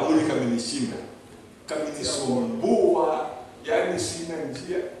akamuli kamenishinda. Kamenisumbua, yani sina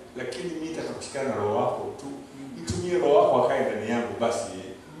njia, lakini mimi nitakakushikana na roho wako tu. Mtumie roho wako akae ndani yangu basi.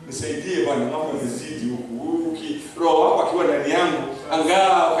 Nisaidie Bwana, mambo yamezidi huku. Roho wako akiwa ndani yangu,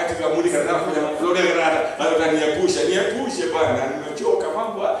 angaa wakati kamuli kanataka kufanya mambo yote grata, ataniepusha. Niepushe Bwana, nimechoka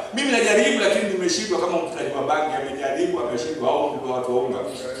mambo. Mimi najaribu lakini nimeshindwa kama mtaji wa bangi amejaribu ameshindwa au ndio watu waunga.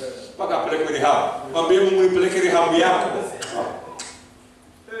 Paka apeleke rehab. Mwambie Mungu nipeleke rehab yako.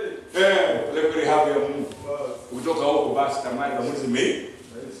 Peleke rehab ya Mungu. Kutoka huko basi tamani za mwezi Mei.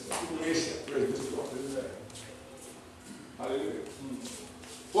 Kumeisha. Hallelujah.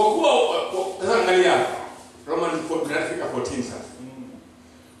 Kwa kuwa angalia Romans 14 sasa.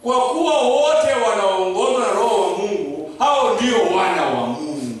 Kwa kuwa wote wanaoongozwa na Roho wa Mungu, hao ndio wana wa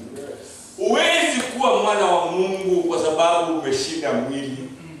Mungu. Huwezi kuwa mwana wa Mungu kwa sababu umeshinda mwili.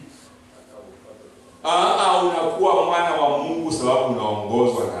 Unakuwa mwana wa Mungu sababu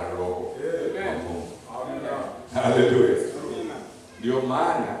unaongozwa na Roho. Amen. Hallelujah. Ndio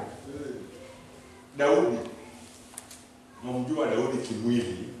maana Daudi, mumjua Daudi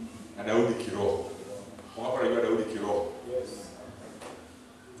kimwili na Daudi kiroho. Wapo anajua Daudi kiroho.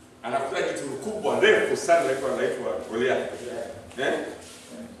 anakuta jitu kubwa refu sana anaitwa Goliath.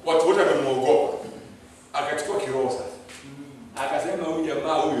 Watu wote wamemuogopa. Akachukua kiroho sasa. Akasema huyu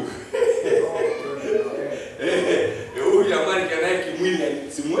jamaa huyu. Huyu jamaa naye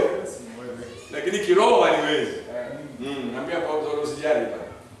kimwili simwe. Lakini kiroho haliwezi. Naambia Paulo usijali bana.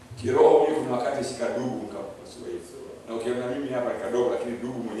 Kiroho huyu kuna wakati shika dugu mkapasua hivi. Na ukiona mimi hapa kadogo lakini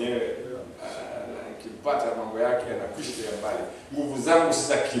dugu mwenyewe nikipata mambo yake yanakwisha mbali. Nguvu zangu si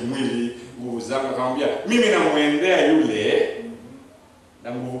za kimwili, nguvu zangu akamwambia mimi namuendea yule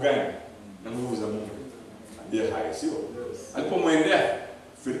na nguvu gani? Na nguvu za Mungu. Ndiye hai sio? Alipomwendea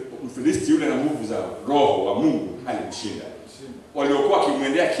Mfilisti yule na nguvu za roho wa Mungu alimshinda. Waliokuwa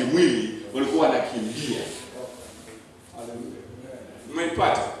wakimwendea kimwili walikuwa wanakimbia.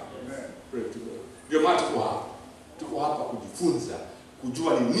 Umepata? Ndio maana tuko hapa kujifunza,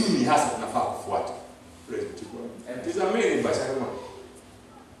 kujua ni nini hasa tunafaa kufuata. Tazameni basi kama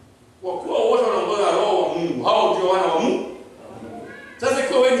kwa kuwa wote wanaongozwa na roho wa Mungu, hao ndio wana wa Mungu. Sasa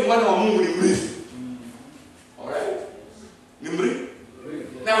kwa wewe ni mwana wa Mungu, ni mrithi. Alright? Ni mrithi.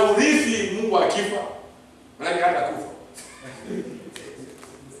 Na urithi Mungu akifa, maana hata kufa.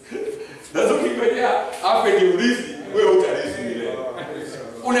 Ndio ukingojea ape ni urithi, wewe utarithi milele.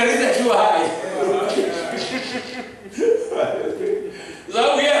 Unarithi akiwa hai.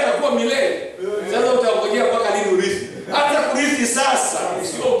 Sababu yeye atakuwa milele. Sasa utangojea mpaka lini urithi? Hata kurithi sasa,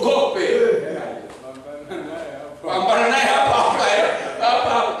 usiogope. Pambana naye hapa.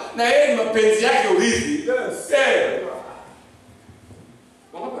 Na yeye ni mapenzi yake urithi.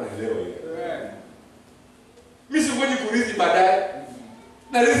 Wangapi wanaelewa hiyo? Mimi singoji kurithi baadaye.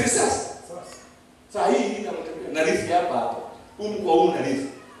 Na rithi sasa. Sasa hii inamtembea. Na rithi hapa. Kwa una rithi.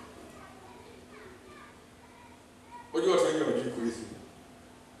 Wajua watu wengi wanajui kurithi.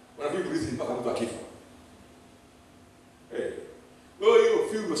 Wanajui kurithi mpaka mtu akifa. Wewe hiyo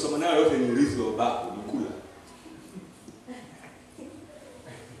figo soma nayo yote ni urithi wa babako umekula.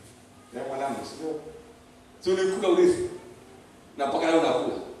 Ya mwanangu sio ulikula urithi. Na mpaka leo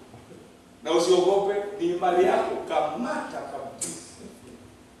unakula. Na usiogope, ni mali yako, kamata kabisa.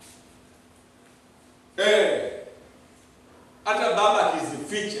 Hata baba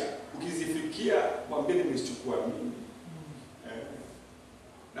akizificha, ukizifikia mwambie nimechukua mimi.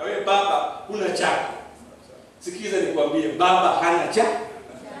 Na wewe baba huna chako. Sikiza nikwambie, baba hana chake.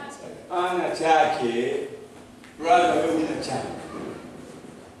 Hana chake. Brother wewe huna chako.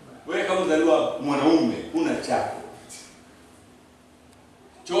 Wewe kama mzaliwa mwanaume huna chako.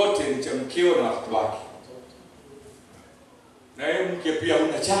 Chote ni cha mkeo na watoto wake. Na yeye mke pia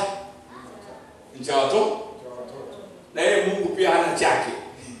huna chake. Ni cha watoto. Na yeye Mungu pia hana chake.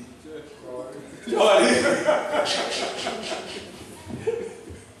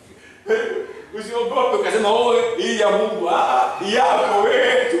 Usiogope ukasema hii ya Mungu, yako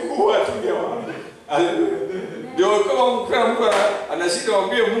wewe chukua tu ya Mungu. Ndio kama Mungu anashika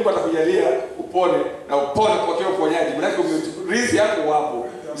mwambie Mungu atakujalia upone na upone kwa uponyaji. Maana riziki yako wapo.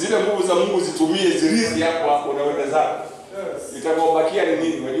 Zile nguvu za Mungu zitumie riziki yako hapo na wenda zako. Itakobakia ni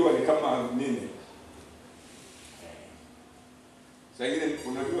nini? Unajua ni kama nini? Sasa ingine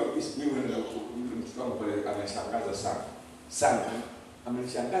unajua mimi mtoto wangu pale anashangaza sana. Sana.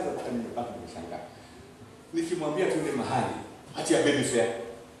 Amenishangaza mpaka nimebaki nimeshangaa. Nikimwambia twende mahali hati ya baby fair.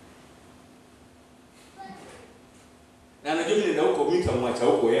 Na anajua mimi nenda huko mimi nitamwacha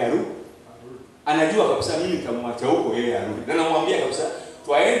huko yeye arudi. Anajua kabisa mimi nitamwacha huko yeye arudi. Na namwambia kabisa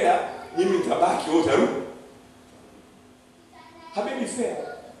twaenda mimi nitabaki wewe utarudi. Baby fair.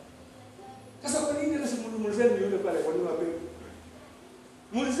 Sasa kwa nini lazima mulizeni yule pale kwa nini wapewe?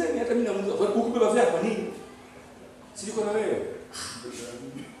 Mulizeni hata mimi namuuliza ukibeba fair kwa nini? Siliko na wewe.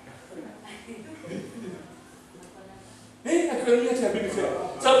 Akiwaambia tena baby fair.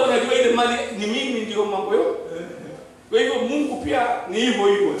 Sababu unajua ile mali ni mimi ndio mambo yote. Kwa hivyo Mungu pia ni hivyo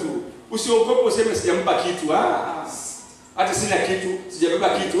tu. Usiogope useme sijampa kitu. Hata sina kitu, sijabeba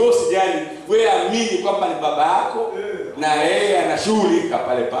kitu. Wewe usijali. Wewe amini kwamba ni baba yako na yeye anashughulika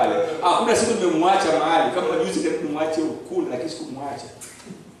pale pale. Hakuna siku nimemwacha mahali kama juzi nimemwacha ukula lakini sikumwacha.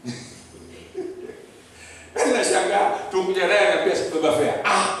 Nashangaa tunguja naye na pia sikubeba fare.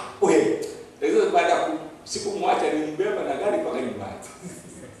 Wewe. Sasa baada ya sikumwacha nimbeba na gari mpaka nyumbani.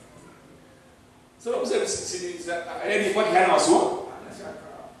 Sababu yaani kwa hana wasiwasi.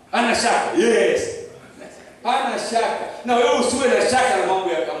 Hana shaka. Yes. Hana shaka. Na wewe usiwe na shaka na mambo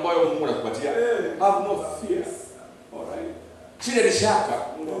ambayo Mungu anakupatia. Have no fear. Alright. Shida ni shaka.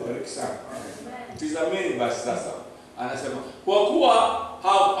 Mungu awabariki sana. Tazameni basi sasa. Anasema kwa kuwa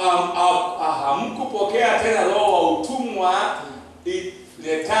hamkupokea tena roho wa utumwa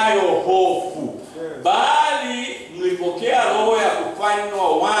iletayo hofu, bali mlipokea roho ya kufanya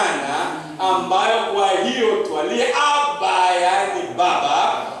tukafanywa wana, ambayo kwa hiyo twalia Abba, yaani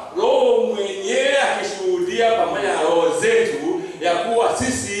Baba. Roho mwenyewe akishuhudia pamoja na roho zetu ya kuwa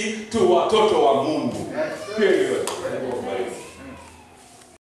sisi tu watoto wa Mungu.